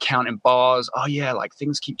 and I was like counting bars. Oh yeah, like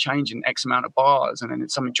things keep changing, X amount of bars, and then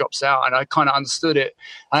something drops out, and I kind of understood it.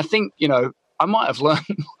 And I think I might have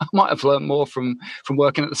learned more from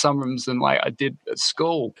working at the Sunrooms than like I did at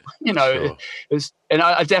school. Sure. It was, and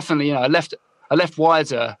I definitely I left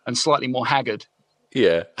wiser and slightly more haggard.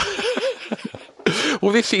 Yeah.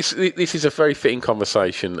 Well, this is a very fitting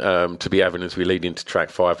conversation to be having as we lead into track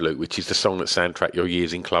 5, Luke, which is the song that soundtracked your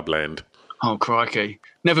years in Clubland. Oh, crikey.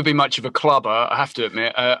 Never been much of a clubber, I have to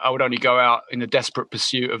admit. I would only go out in a desperate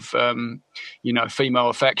pursuit of, female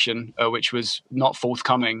affection, which was not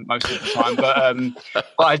forthcoming most of the time.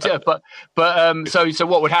 So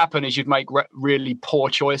what would happen is you'd make really poor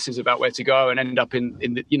choices about where to go and end up in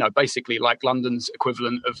the, basically like London's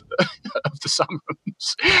equivalent of of the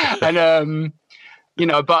Sunrooms. And,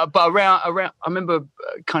 but around, I remember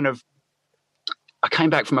I came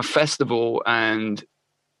back from a festival, and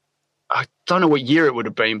I don't know what year it would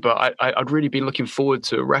have been, but I'd really been looking forward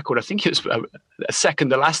to a record. I think it was a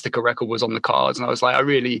second Elastica record was on the cards, and I was like, I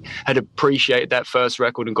really had appreciated that first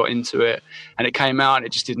record and got into it, and it came out and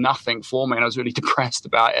it just did nothing for me, and I was really depressed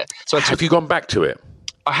about it. So have you gone back to it?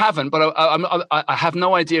 I haven't, but I have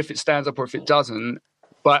no idea if it stands up or if it doesn't.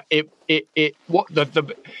 But the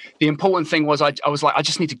important thing was I was like, I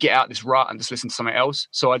just need to get out this rut and just listen to something else.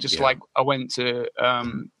 So I just I went to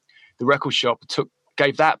the record shop,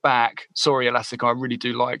 gave that back. Sorry, Elastica, I really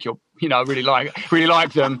do like your, I really like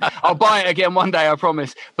them. I'll buy it again one day, I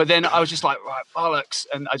promise. But then I was just like, right, bollocks,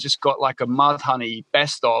 and I just got like a Mudhoney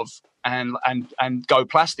best of and Go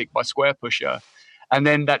Plastic by Squarepusher, and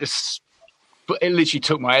then that just. But it literally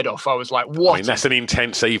took my head off. I was like, what? I mean, that's an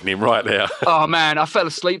intense evening right there. Oh, man, I fell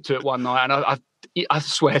asleep to it one night, and I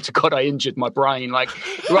swear to God I injured my brain. Like,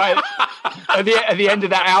 right at the end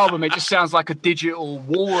of that album, it just sounds like a digital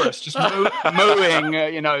walrus just mooing,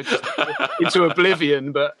 just into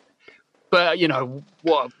oblivion. But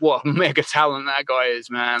what a mega talent that guy is,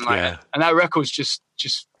 man. Like, and that record's just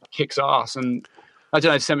kicks ass. And I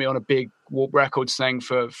don't know, sent me on a big Warp Records thing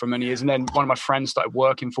for many years. And then one of my friends started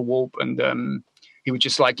working for Warp, and he would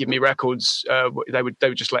just like give me records. They would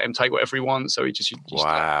just let him take whatever he wants. So he just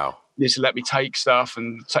wow. Just let me take stuff,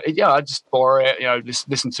 and I just borrow it,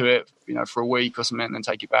 listen to it, for a week or something, and then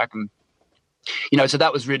take it back. And so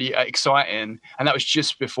that was really exciting. And that was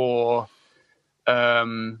just before, I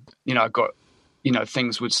got,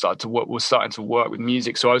 things would start to work. Was starting to work with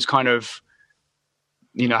music. So I was kind of.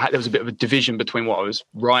 There was a bit of a division between what I was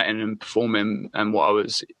writing and performing and what I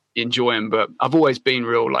was enjoying. But I've always been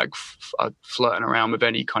real, like, flirting around with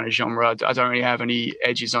any kind of genre. I don't really have any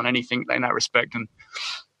edges on anything in that respect. And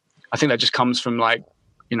I think that just comes from, like,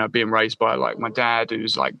 being raised by, like, my dad,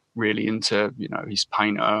 who's, like, really into, he's a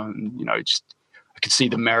painter. And, just I could see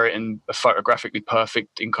the merit in a photographically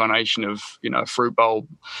perfect incarnation of, a fruit bowl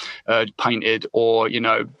painted, or,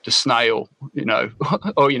 the snail,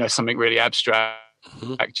 or, something really abstract.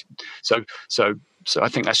 Mm-hmm. So I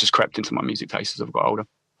think that's just crept into my music taste as I've got older.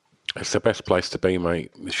 It's the best place to be,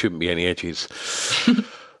 mate. There shouldn't be any edges.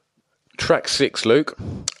 Track 6, Luke.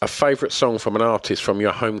 A favourite song from an artist from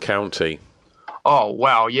your home county? Oh,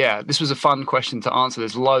 wow, yeah. This was a fun question to answer.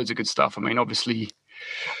 There's loads of good stuff. I mean, obviously,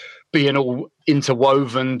 being all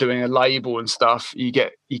interwoven, doing a label and stuff, you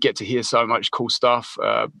get to hear so much cool stuff.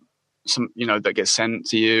 Some that gets sent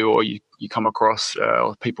to you, or you come across,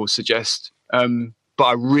 or people suggest. But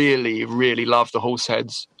I really, really loved the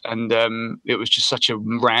Horseheads, and it was just such a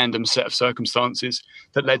random set of circumstances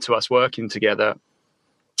that led to us working together.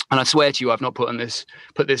 And I swear to you, I've not put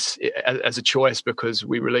this as a choice because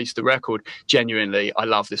we released the record. Genuinely, I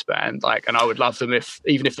love this band, and I would love them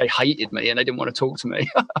even if they hated me and they didn't want to talk to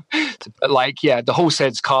me. The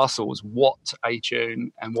Horseheads Castles, what a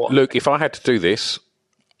tune! And what, Luke, if I had to do this,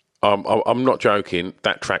 I'm not joking.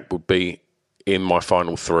 That track would be in my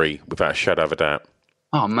final three, without a shadow of a doubt.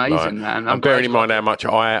 Oh, amazing, man! I'm bearing in mind how much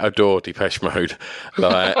I adore Depeche Mode,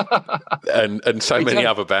 like, and so many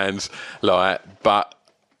other bands, like. But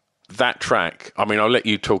that track, I mean, I'll let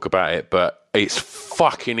you talk about it, but it's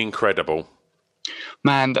fucking incredible,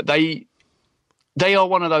 man. That they are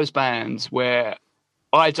one of those bands where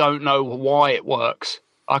I don't know why it works.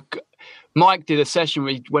 Mike did a session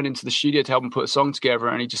where he went into the studio to help him put a song together,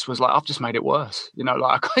 and he just was like, I've just made it worse.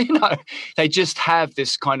 They just have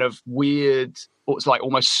this kind of weird, it's like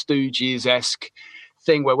almost Stooges-esque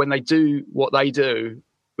thing where when they do what they do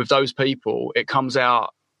with those people, it comes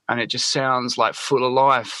out and it just sounds like full of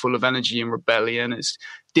life, full of energy and rebellion. It's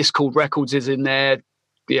Discord Records is in there,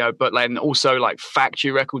 but then also like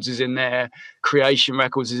Factory Records is in there, Creation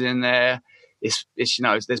Records is in there. It's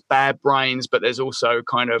there's Bad Brains, but there's also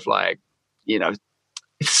kind of like,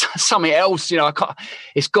 it's something else.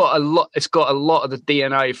 It's got a lot of the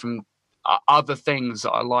DNA from other things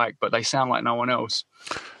that I like, but they sound like no one else.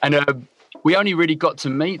 And we only really got to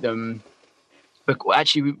meet them. But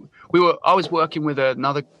actually, I was working with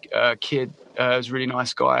another kid, who's a really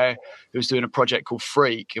nice guy who was doing a project called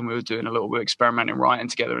Freak, and we were doing a little bit of experimenting writing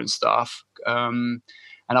together and stuff. And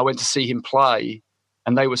I went to see him play,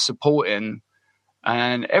 and they were supporting.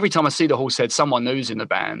 And every time I see the Horsehead, someone new's in the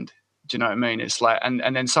band. Do you know what I mean? It's like, and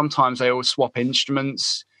then sometimes they all swap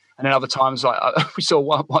instruments, and then other times, like we saw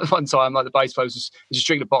one time, like the bass player was just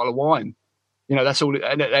drinking a bottle of wine. That's all,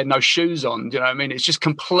 and they had no shoes on. Do you know what I mean? It's just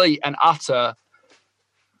complete and utter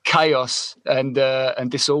chaos and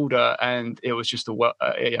disorder, and it was just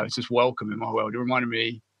it's just welcome in my world. It reminded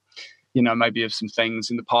me, maybe of some things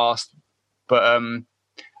in the past, but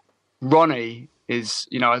Ronnie is,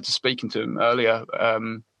 I was just speaking to him earlier,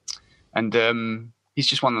 and he's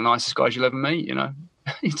just one of the nicest guys you'll ever meet.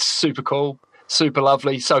 He's super cool, super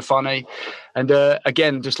lovely, so funny, and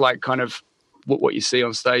again, just like kind of what you see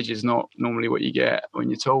on stage is not normally what you get when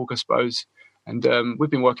you talk, I suppose. And we've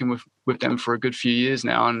been working with them for a good few years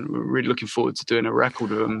now, and we're really looking forward to doing a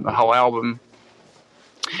record with them, a whole album.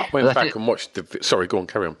 I went back and watched Sorry, go on,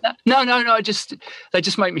 carry on. No. They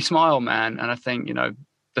just make me smile, man. And I think,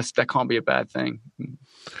 that can't be a bad thing.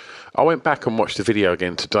 I went back and watched the video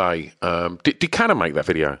again today. Did Canna make that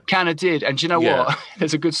video? Canna did. And do you know what?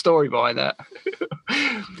 There's a good story behind that.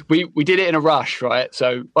 We did it in a rush, right?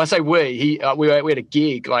 So I say we had a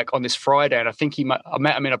gig like on this Friday, and I think I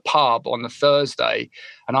met him in a pub on the Thursday,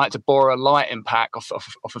 and I had to borrow a lighting pack off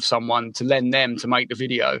of someone to lend them to make the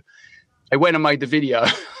video. They went and made the video.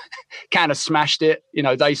 Canna smashed it.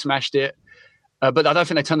 They smashed it. But I don't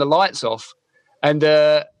think they turned the lights off. And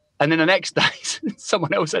then the next day,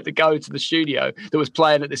 someone else had to go to the studio that was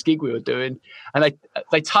playing at this gig we were doing, and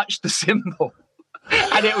they touched the cymbal,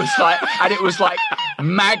 and it was like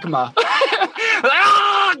magma.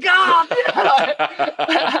 Oh God!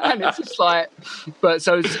 And it's just like, but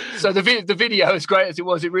so the video, as great as it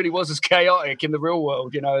was, it really was as chaotic in the real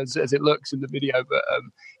world, as it looks in the video. But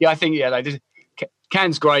I think they did.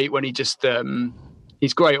 Can's great when he just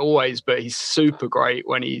he's great always, but he's super great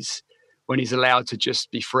when he's allowed to just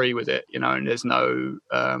be free with it, and there's no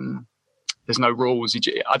rules.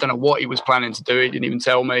 I don't know what he was planning to do. He didn't even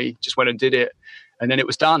tell me, just went and did it. And then it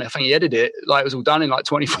was done. I think he edited it. Like, it was all done in like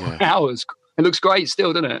 24 hours. It looks great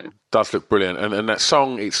still, doesn't it? It does look brilliant. And that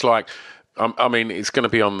song, it's like, I mean, it's going to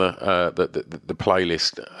be on the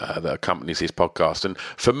playlist that accompanies this podcast. And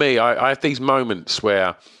for me, I have these moments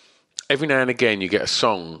where every now and again you get a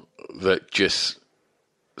song that just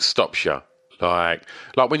stops you. Like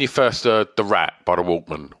when you first heard The Rat by The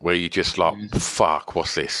Walkmen, where you just like, fuck,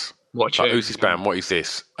 what's this? Who's this band? What is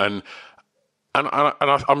this? And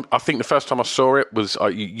I think the first time I saw it was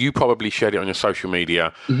you probably shared it on your social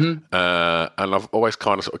media, and I've always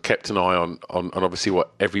kind of sort of kept an eye on obviously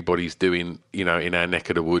what everybody's doing, in our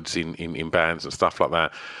neck of the woods in bands and stuff like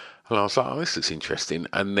that. And I was like, oh, this looks interesting.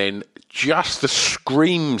 And then just the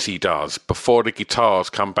screams he does before the guitars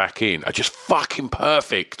come back in are just fucking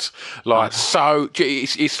perfect. Like, so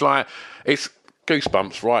it's like, it's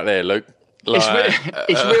goosebumps right there, Luke. Like,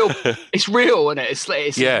 it's real. It's real, isn't it?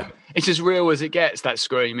 It's as real as it gets, that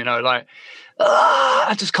scream, like,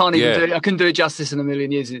 I just can't even do it. I couldn't do it justice in a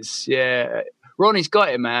million years. Ronnie's got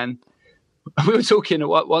it, man. We were talking at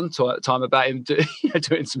one time about him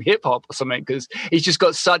doing some hip hop or something, because he's just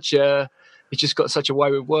got such a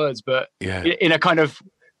way with words. But in a kind of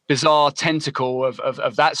bizarre tentacle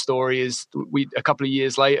of that story is a couple of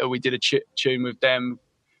years later we did a tune with them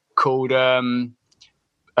called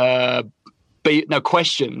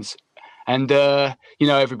Questions. And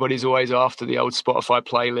everybody's always after the old Spotify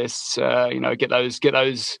playlists. Get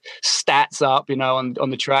those stats up, on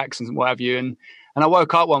the tracks and what have you. And I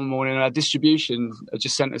woke up one morning and our distribution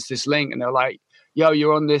just sent us this link, and they're like, yo,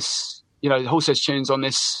 you're on this, Horse Heads Tunes on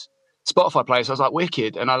this Spotify playlist. I was like,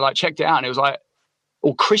 wicked. And I like checked it out, and it was like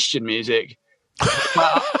all Christian music.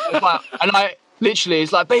 Literally,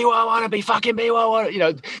 it's like, be what I want to be, fucking be what I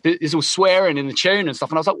want. There's all swearing in the tune and stuff.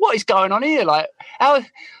 And I was like, what is going on here? Like, how?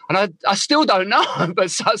 And I still don't know, but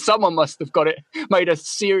someone must have made a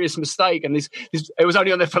serious mistake. And it was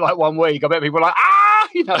only on there for like 1 week. I bet people were like,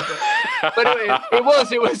 But it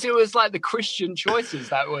was like the Christian choices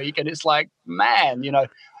that week. And it's like, man,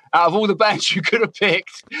 out of all the bands you could have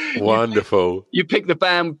picked. Wonderful. You picked the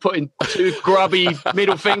band putting 2 grubby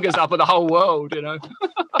middle fingers up at the whole world,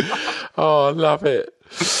 Oh, I love it.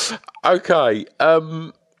 Okay.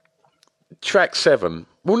 Track 7.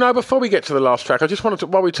 Well, no, before we get to the last track, I just wanted to,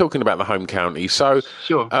 while we're talking about the home county, so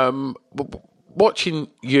sure. Watching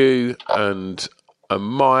you and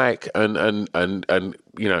Mike and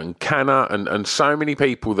Canna and so many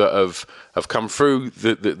people that have come through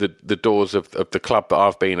the doors of the club that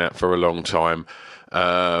I've been at for a long time,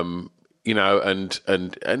 and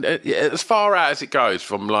as far out as it goes,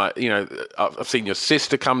 from like, I've seen your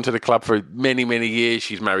sister come to the club for many, many years.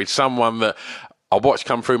 She's married someone that I watched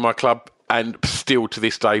come through my club and still to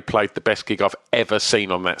this day played the best gig I've ever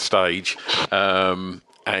seen on that stage.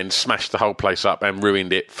 And smashed the whole place up and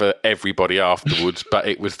ruined it for everybody afterwards. But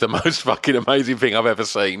it was the most fucking amazing thing I've ever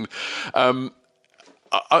seen.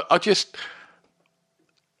 I just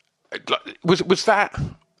was that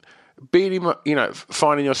being,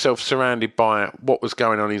 finding yourself surrounded by what was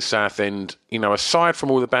going on in Southend. Aside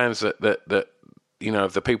from all the bands that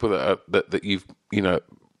the people that you've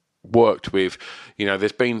worked with,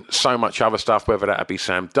 there's been so much other stuff, whether that be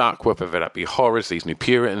Sam Duck, whether that be Horrors, these New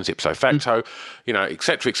Puritans, Ipso Facto, et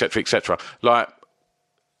cetera, et cetera, et cetera. Like,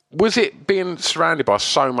 was it being surrounded by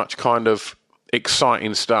so much kind of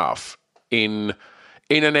exciting stuff in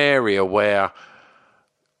an area where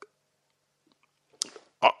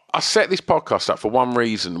I set this podcast up for one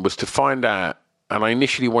reason, was to find out, and I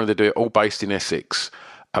initially wanted to do it all based in Essex,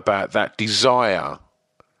 about that desire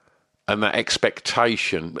and that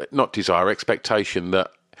expectation that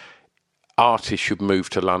artists should move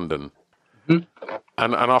to London. Mm-hmm.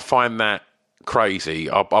 And I find that crazy.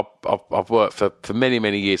 I've worked for many,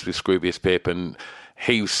 many years with Scroobius Pip, and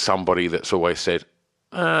he's somebody that's always said,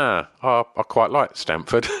 I quite like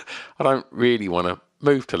Stamford. I don't really want to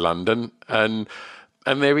move to London. And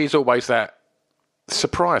there is always that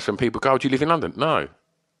surprise when people go, do you live in London? No.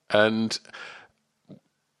 And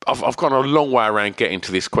I've gone a long way around getting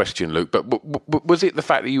to this question, Luke, but was it the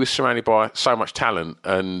fact that you were surrounded by so much talent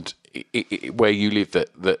and where you lived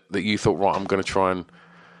that you thought, right, I'm going to try and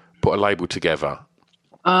put a label together?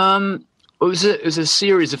 It was a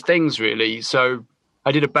series of things, really. So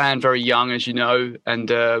I did a band very young, as you know, and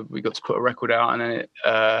we got to put a record out, and then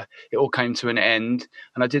it all came to an end.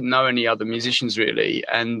 And I didn't know any other musicians really,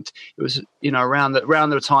 and it was around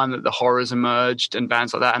the time that the Horrors emerged and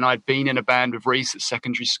bands like that. And I'd been in a band with Reese at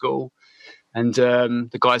secondary school, and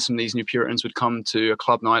the guys from these New Puritans would come to a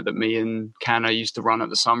club night that me and Canna used to run at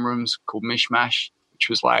the Sunrooms called Mishmash, which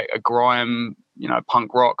was like a grime,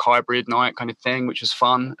 punk rock hybrid night kind of thing, which was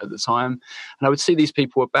fun at the time. And I would see these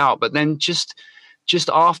people about, but then just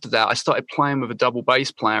after that, I started playing with a double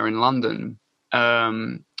bass player in London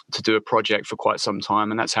to do a project for quite some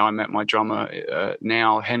time. And that's how I met my drummer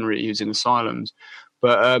now, Henry, who's in Asylums.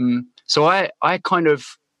 But so I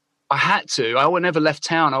had to. I never left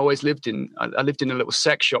town. I always lived in a little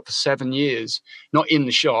sex shop for 7 years, not in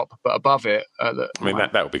the shop, but above it.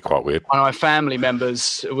 That would be quite weird. One of my family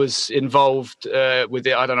members was involved with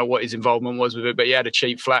it. I don't know what his involvement was with it, but he had a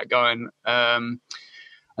cheap flat going.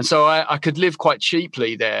 And so I could live quite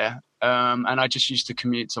cheaply there. And I just used to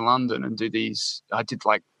commute to London and do these. I did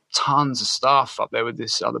like tons of stuff up there with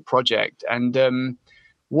this other project. And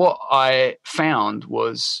what I found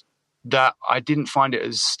was that I didn't find it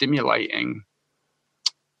as stimulating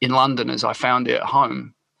in London as I found it at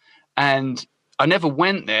home. And I never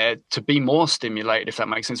went there to be more stimulated, if that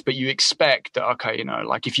makes sense. But you expect that, okay,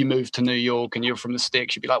 like if you move to New York and you're from the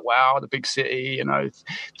sticks, you'd be like, wow, the big city,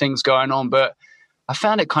 things going on. But I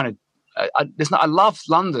found it kind of, I love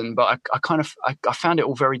London, but I found it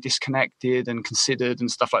all very disconnected and considered and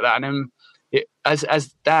stuff like that. And then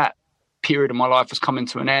as that period of my life was coming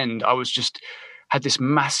to an end, I was just had this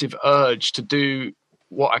massive urge to do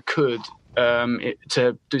what I could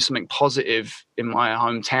to do something positive in my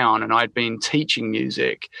hometown. And I'd been teaching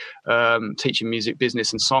music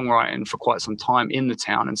business and songwriting for quite some time in the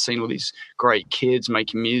town, and seen all these great kids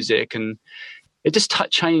making music, and it just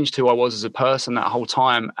changed who I was as a person that whole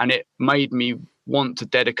time. And it made me want to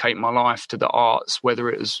dedicate my life to the arts, whether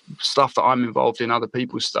it was stuff that I'm involved in, other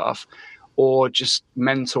people's stuff, or just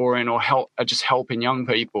mentoring or just helping young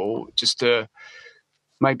people, just to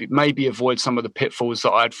maybe avoid some of the pitfalls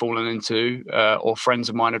that I'd fallen into, or friends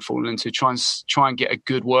of mine had fallen into. Try and get a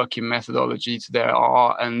good working methodology to their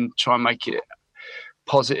art, and try and make it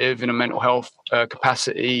positive in a mental health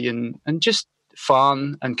capacity, and just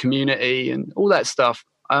fun and community and all that stuff.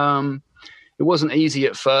 It wasn't easy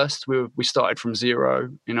at first. We started from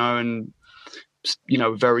zero, and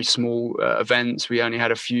very small events. We only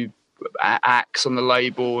had a few acts on the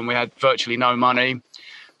label, and we had virtually no money.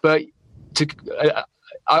 But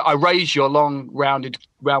I raised your long round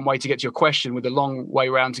way to get to your question with a long way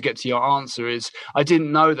round to get to your answer. Is I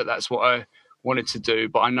didn't know that that's what I wanted to do,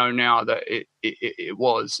 but I know now that it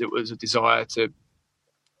was a desire to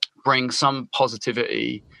bring some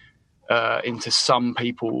positivity into some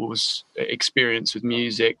people's experience with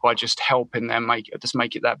music by just helping them make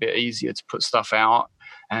it that bit easier to put stuff out,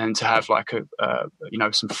 and to have like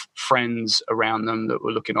some friends around them that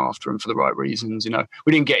were looking after them for the right reasons.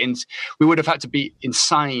 We would have had to be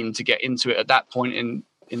insane to get into it at that point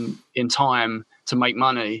in time to make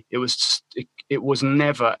money. It was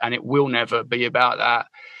never, and it will never be about that.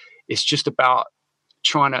 It's just about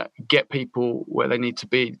trying to get people where they need to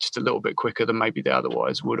be just a little bit quicker than maybe they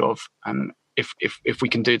otherwise would have. And if we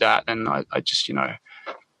can do that, then I just,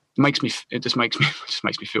 it just makes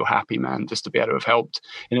me feel happy, man, just to be able to have helped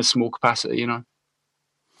in a small capacity, I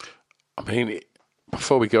mean,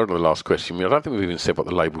 before we go on to the last question, I don't think we've even said what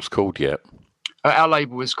the label's called yet. Our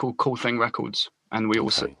label is called Cool Thing Records, and we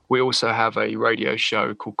also have a radio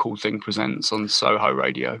show called Cool Thing Presents on Soho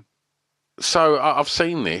Radio. So I've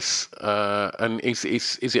seen this, and is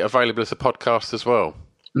it available as a podcast as well?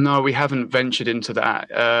 No, we haven't ventured into that.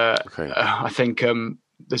 Okay. I think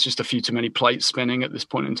there's just a few too many plates spinning at this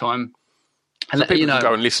point in time. And so people can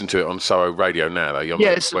go and listen to it on Soho Radio now, though. Your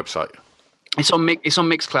website. It's on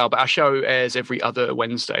Mixcloud, but our show airs every other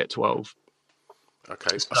Wednesday at 12.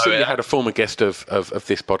 Okay. So, I see you had a former guest of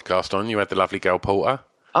this podcast on. You had the lovely Gail Porter.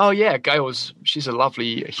 Oh yeah, she's a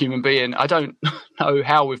lovely human being. I don't know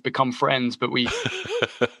how we've become friends, but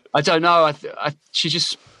I don't know.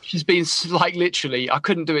 She's been like, literally, I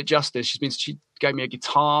couldn't do it justice. She gave me a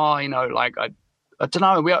guitar, I don't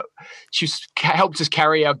know. She helped us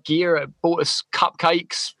carry our gear, bought us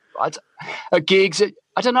cupcakes at gigs.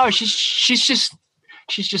 I don't know. She's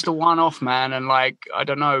just a one-off, man. And I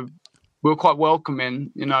don't know, we were quite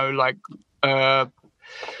welcoming,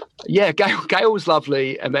 Gail's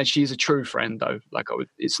lovely, and then she's a true friend though.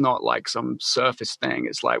 It's not like some surface thing.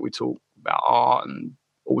 It's like we talk about art and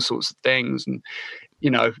all sorts of things, and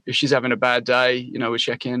if she's having a bad day, we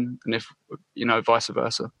check in, and if vice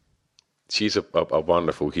versa. She's a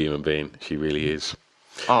wonderful human being. She really is.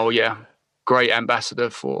 Oh yeah, great ambassador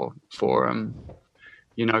for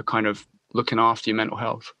kind of looking after your mental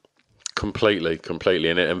health. Completely.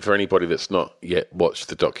 And for anybody that's not yet watched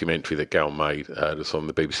the documentary that Gail made, that's on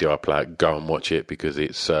the BBC iPlayer, go and watch it, because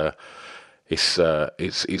it's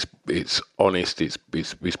honest,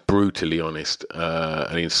 it's brutally honest,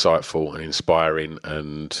 and insightful and inspiring,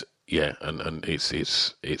 and it's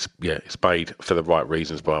made for the right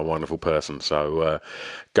reasons by a wonderful person. So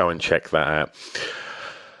go and check that out.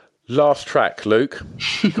 Last track, Luke.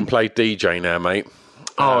 You can play DJ now, mate.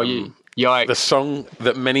 Yikes. The song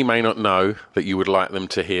that many may not know that you would like them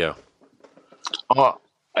to hear.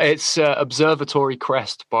 It's Observatory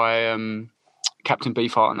Crest by Captain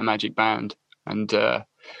Beefheart and the Magic Band. And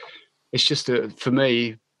it's just, for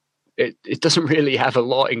me, it doesn't really have a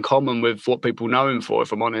lot in common with what people know him for,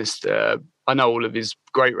 if I'm honest. I know all of his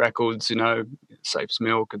great records, Saves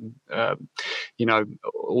Milk and,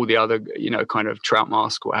 all the other, kind of Trout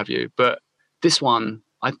Mask, what have you. But this one,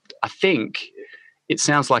 I think it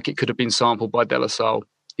sounds like it could have been sampled by De La Soul.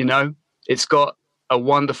 It's got a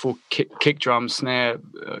wonderful kick drum snare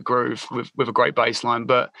groove with a great bass line,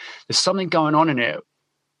 but there's something going on in it.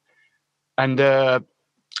 And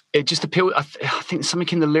it just appealed. I think there's something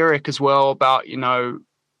in the lyric as well about,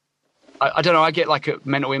 I don't know, I get like a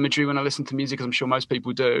mental imagery when I listen to music, as I'm sure most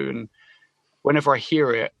people do. And whenever I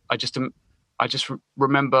hear it, I just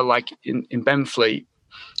remember like in Benfleet,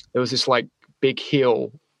 there was this like big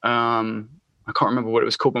hill. I can't remember what it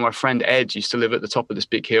was called, but my friend Ed used to live at the top of this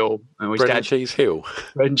big hill. Bread and Cheese Hill.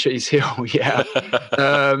 Bread and Cheese Hill, yeah.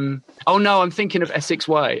 Oh no, I'm thinking of Essex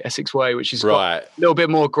Way, which is got a little bit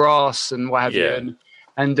more grass and what have you.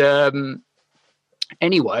 And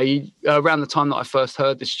anyway, around the time that I first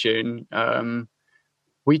heard this tune, I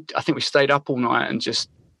think we stayed up all night and just,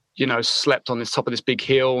 slept on the top of this big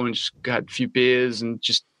hill and just had a few beers and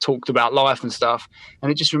just talked about life and stuff.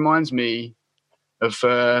 And it just reminds me of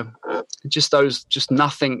just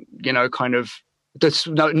nothing, kind of, there's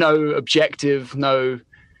no objective,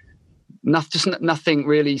 just nothing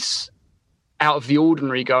really out of the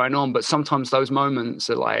ordinary going on. But sometimes those moments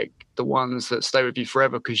are like the ones that stay with you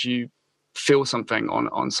forever, because you feel something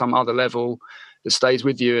on some other level that stays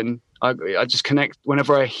with you. And I just connect,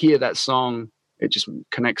 whenever I hear that song, it just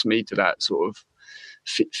connects me to that sort of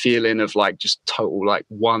feeling of like just total like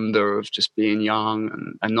wonder of just being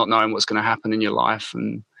young and not knowing what's going to happen in your life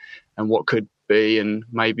and what could be. And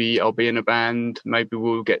maybe I'll be in a band, maybe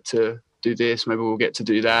we'll get to do this, maybe we'll get to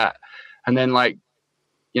do that. And then like,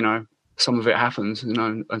 some of it happens,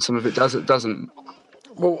 and some of it doesn't.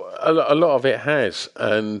 Well, a lot of it has.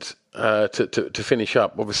 And to finish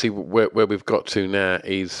up, obviously where we've got to now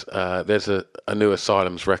is there's a new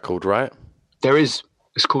Asylum's record, right? There is.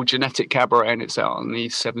 It's called Genetic Cabaret, and it's out on the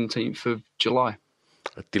 17th of July.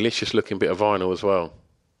 A delicious looking bit of vinyl as well.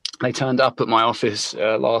 They turned up at my office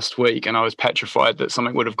last week, and I was petrified that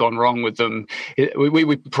something would have gone wrong with them. We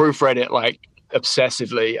proofread it like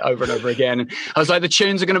obsessively over and over again. And I was like, the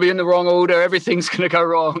tunes are going to be in the wrong order. Everything's going to go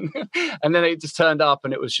wrong. And then it just turned up,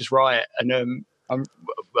 and it was just right. And I'm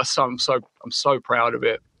so proud of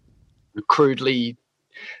it. Crudely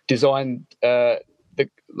designed.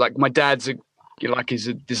 Like my dad's he's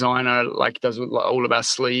a designer, like does like all of our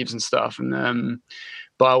sleeves and stuff. And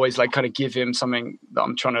but I always like kind of give him something that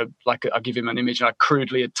I'm trying to like. I give him an image, and I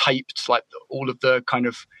crudely had taped like all of the kind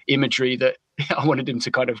of imagery that I wanted him to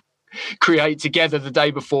kind of create together the day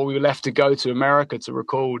before we were left to go to America to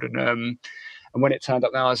record. And when it turned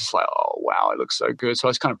up now, I was just like, oh wow, it looks so good. So I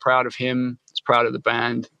was kind of proud of him. I was proud of the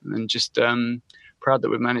band, and just proud that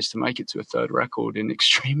we've managed to make it to a third record in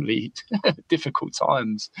extremely difficult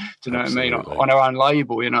times. Do you know Absolutely. what I mean? On our own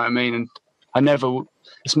label, you know what I mean? And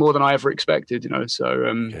it's more than I ever expected,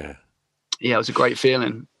 So yeah, it was a great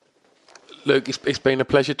feeling. Luke, it's been a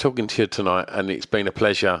pleasure talking to you tonight, and it's been a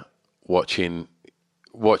pleasure watching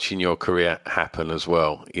your career happen as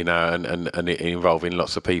well, and it involving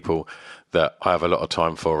lots of people that I have a lot of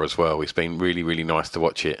time for as well. It's been really, really nice to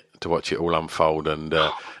watch it all unfold and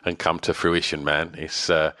come to fruition, man. It's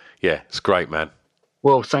it's great, man.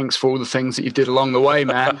 Well, thanks for all the things that you did along the way,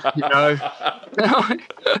 man.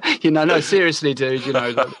 No, seriously, dude.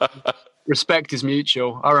 Respect is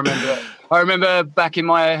mutual. I remember back in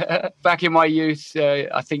my youth,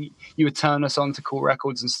 I think you would turn us on to cool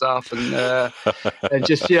records and stuff, and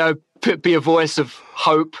just be a voice of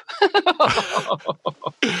hope.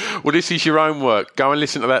 Well, this is your own work. Go and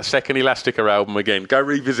listen to that second Elastica album again. Go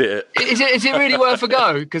revisit it. Is it really worth a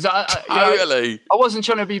go? Because Totally. I wasn't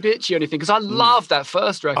trying to be bitchy or anything, because I loved that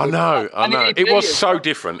first record. I know. It was so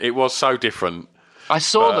different. I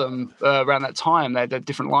saw them around that time. They had a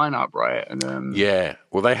different lineup, right? And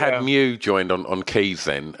well, they had Mew joined on keys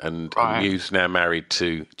then, and Mew's now married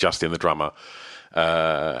to Justin, the drummer,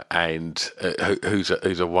 and who's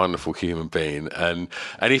a wonderful human being. And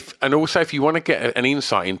also if you want to get an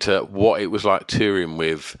insight into what it was like touring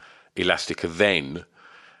with Elastica then,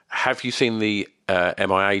 have you seen the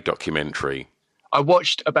MIA documentary? I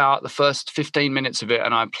watched about the first 15 minutes of it,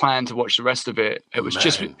 and I planned to watch the rest of it. It was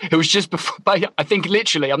just before. I think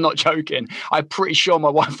literally, I'm not joking. I'm pretty sure my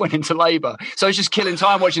wife went into labour, so I was just killing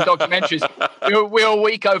time watching documentaries. we were a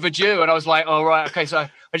week overdue, and I was like, "Oh right, okay." So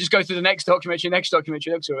I just go through the next documentary, and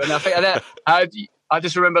I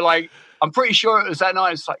just remember like I'm pretty sure it was that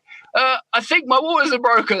night. It's like, I think my waters are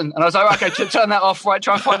broken. And I was like, okay, turn that off, right?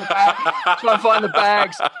 Try and find the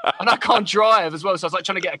bags. And I can't drive as well. So I was like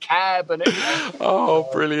trying to get a cab. And oh,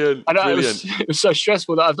 brilliant. I know, it was so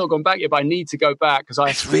stressful that I've not gone back yet, but I need to go back.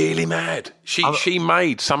 It's really mad. She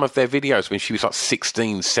made some of their videos when she was like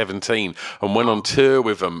 16, 17 and went on tour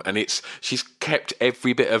with them. And she's kept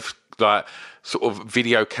every bit of like sort of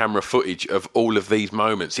video camera footage of all of these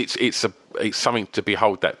moments. It's something to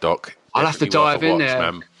behold, that doc. I'll have to dive in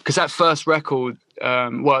there, because that first record,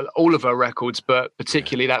 all of her records, but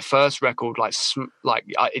particularly that first record,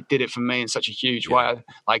 it did it for me in such a huge way.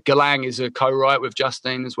 Like Galang is a co-write with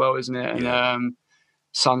Justine as well, isn't it? And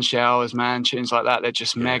Sun Showers, man, tunes like that, they're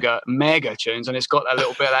just mega tunes, and it's got that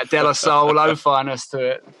little bit of that De La Soul lo-fi-ness to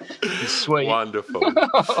it. It's sweet. Wonderful.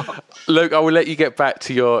 Luke, I will let you get back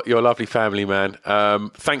to your lovely family, man.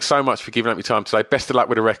 Thanks so much for giving up your time today. Best of luck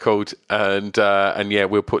with the record, and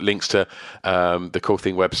we'll put links to the Cool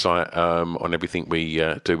Thing website on everything we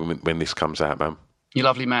do when this comes out, man. You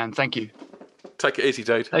lovely man, thank you. Take it easy,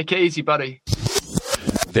 dude. Take it easy, buddy.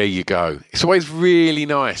 There you go. It's always really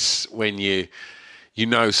nice when you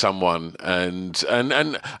know someone, and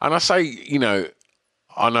I say,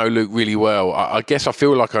 I know Luke really well. I guess I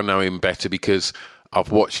feel like I know him better because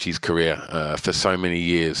I've watched his career for so many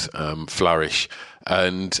years flourish,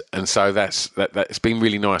 and so that's been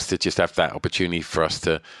really nice to just have that opportunity for us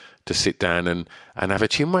to sit down and have a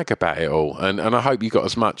chinwag about it all. And I hope you got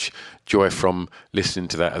as much joy from listening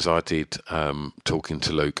to that as I did talking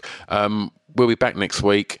to Luke. We'll be back next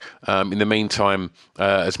week. In the meantime,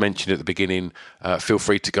 as mentioned at the beginning, feel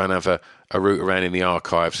free to go and have a route around in the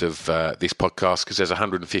archives of this podcast, because there's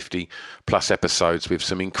 150 plus episodes with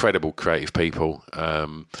some incredible creative people.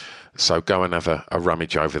 So go and have a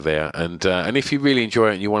rummage over there. And if you really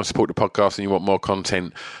enjoy it and you want to support the podcast and you want more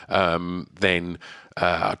content, then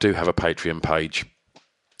I do have a Patreon page,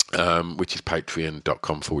 which is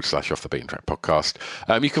patreon.com/Off the Beaten Track podcast.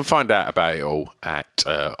 You can find out about it all at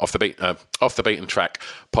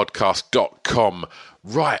offthebeatentrackpodcast.com.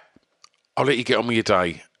 Right, I'll let you get on with your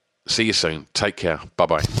day. See you soon. Take care.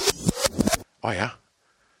 Bye-bye. Oh yeah,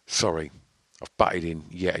 sorry, I've butted in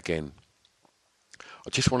yet again.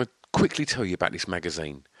 I just want to quickly tell you about this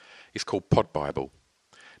magazine. It's called Pod Bible.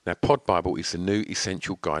 Now, Pod Bible is the new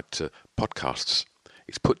essential guide to podcasts.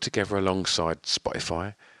 It's put together alongside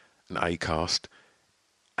Spotify and Acast,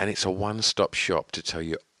 and it's a one-stop shop to tell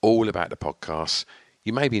you all about the podcasts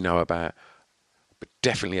you maybe know about, but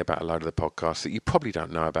definitely about a load of the podcasts that you probably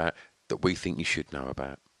don't know about that we think you should know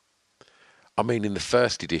about. I mean, in the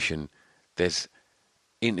first edition, there's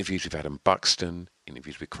interviews with Adam Buxton,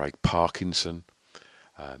 interviews with Craig Parkinson,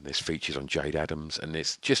 there's features on Jade Adams, and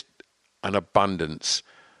there's just an abundance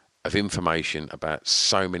of information about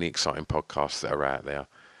so many exciting podcasts that are out there.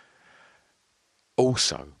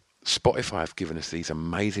 Also, Spotify have given us these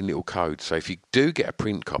amazing little codes. So if you do get a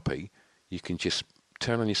print copy, you can just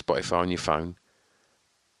turn on your Spotify on your phone,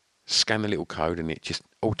 scan the little code, and it just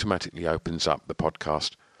automatically opens up the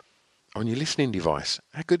podcast on your listening device.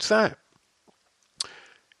 How good's that?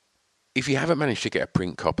 If you haven't managed to get a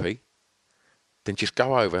print copy, then just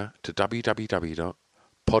go over to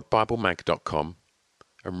www.podbiblemag.com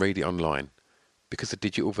and read it online, because the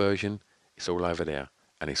digital version is all over there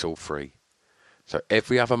and it's all free. So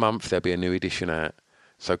every other month there'll be a new edition out.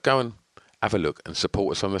 So go and have a look and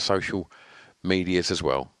support us on the social medias as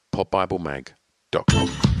well. podbiblemag.com.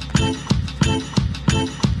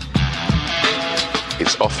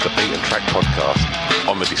 It's Off the Beaten Track podcast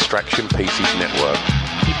on the Distraction Pieces Network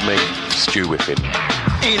with me, Stu Whiffen.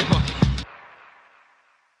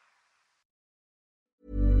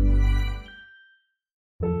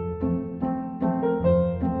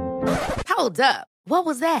 Hold up. What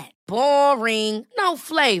was that? Boring. No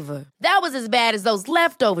flavor. That was as bad as those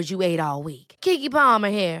leftovers you ate all week. Keke Palmer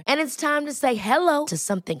here. And it's time to say hello to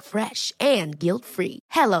something fresh and guilt-free.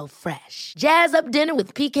 Hello Fresh. Jazz up dinner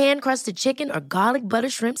with pecan-crusted chicken or garlic butter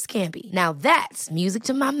shrimp scampi. Now that's music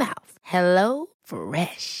to my mouth. Hello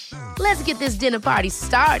Fresh. Let's get this dinner party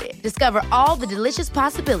started. Discover all the delicious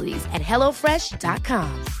possibilities at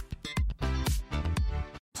HelloFresh.com.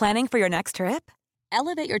 Planning for your next trip?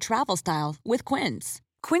 Elevate your travel style with Quince.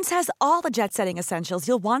 Quince has all the jet-setting essentials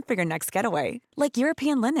you'll want for your next getaway, like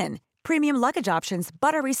European linen, premium luggage options,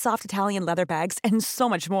 buttery soft Italian leather bags, and so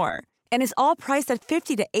much more. And is all priced at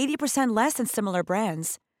 50 to 80% less than similar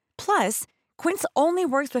brands. Plus, Quince only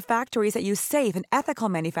works with factories that use safe and ethical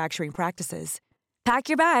manufacturing practices. Pack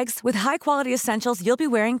your bags with high-quality essentials you'll be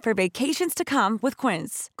wearing for vacations to come with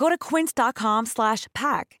Quince. Go to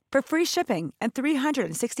quince.com/pack for free shipping and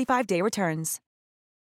 365-day returns.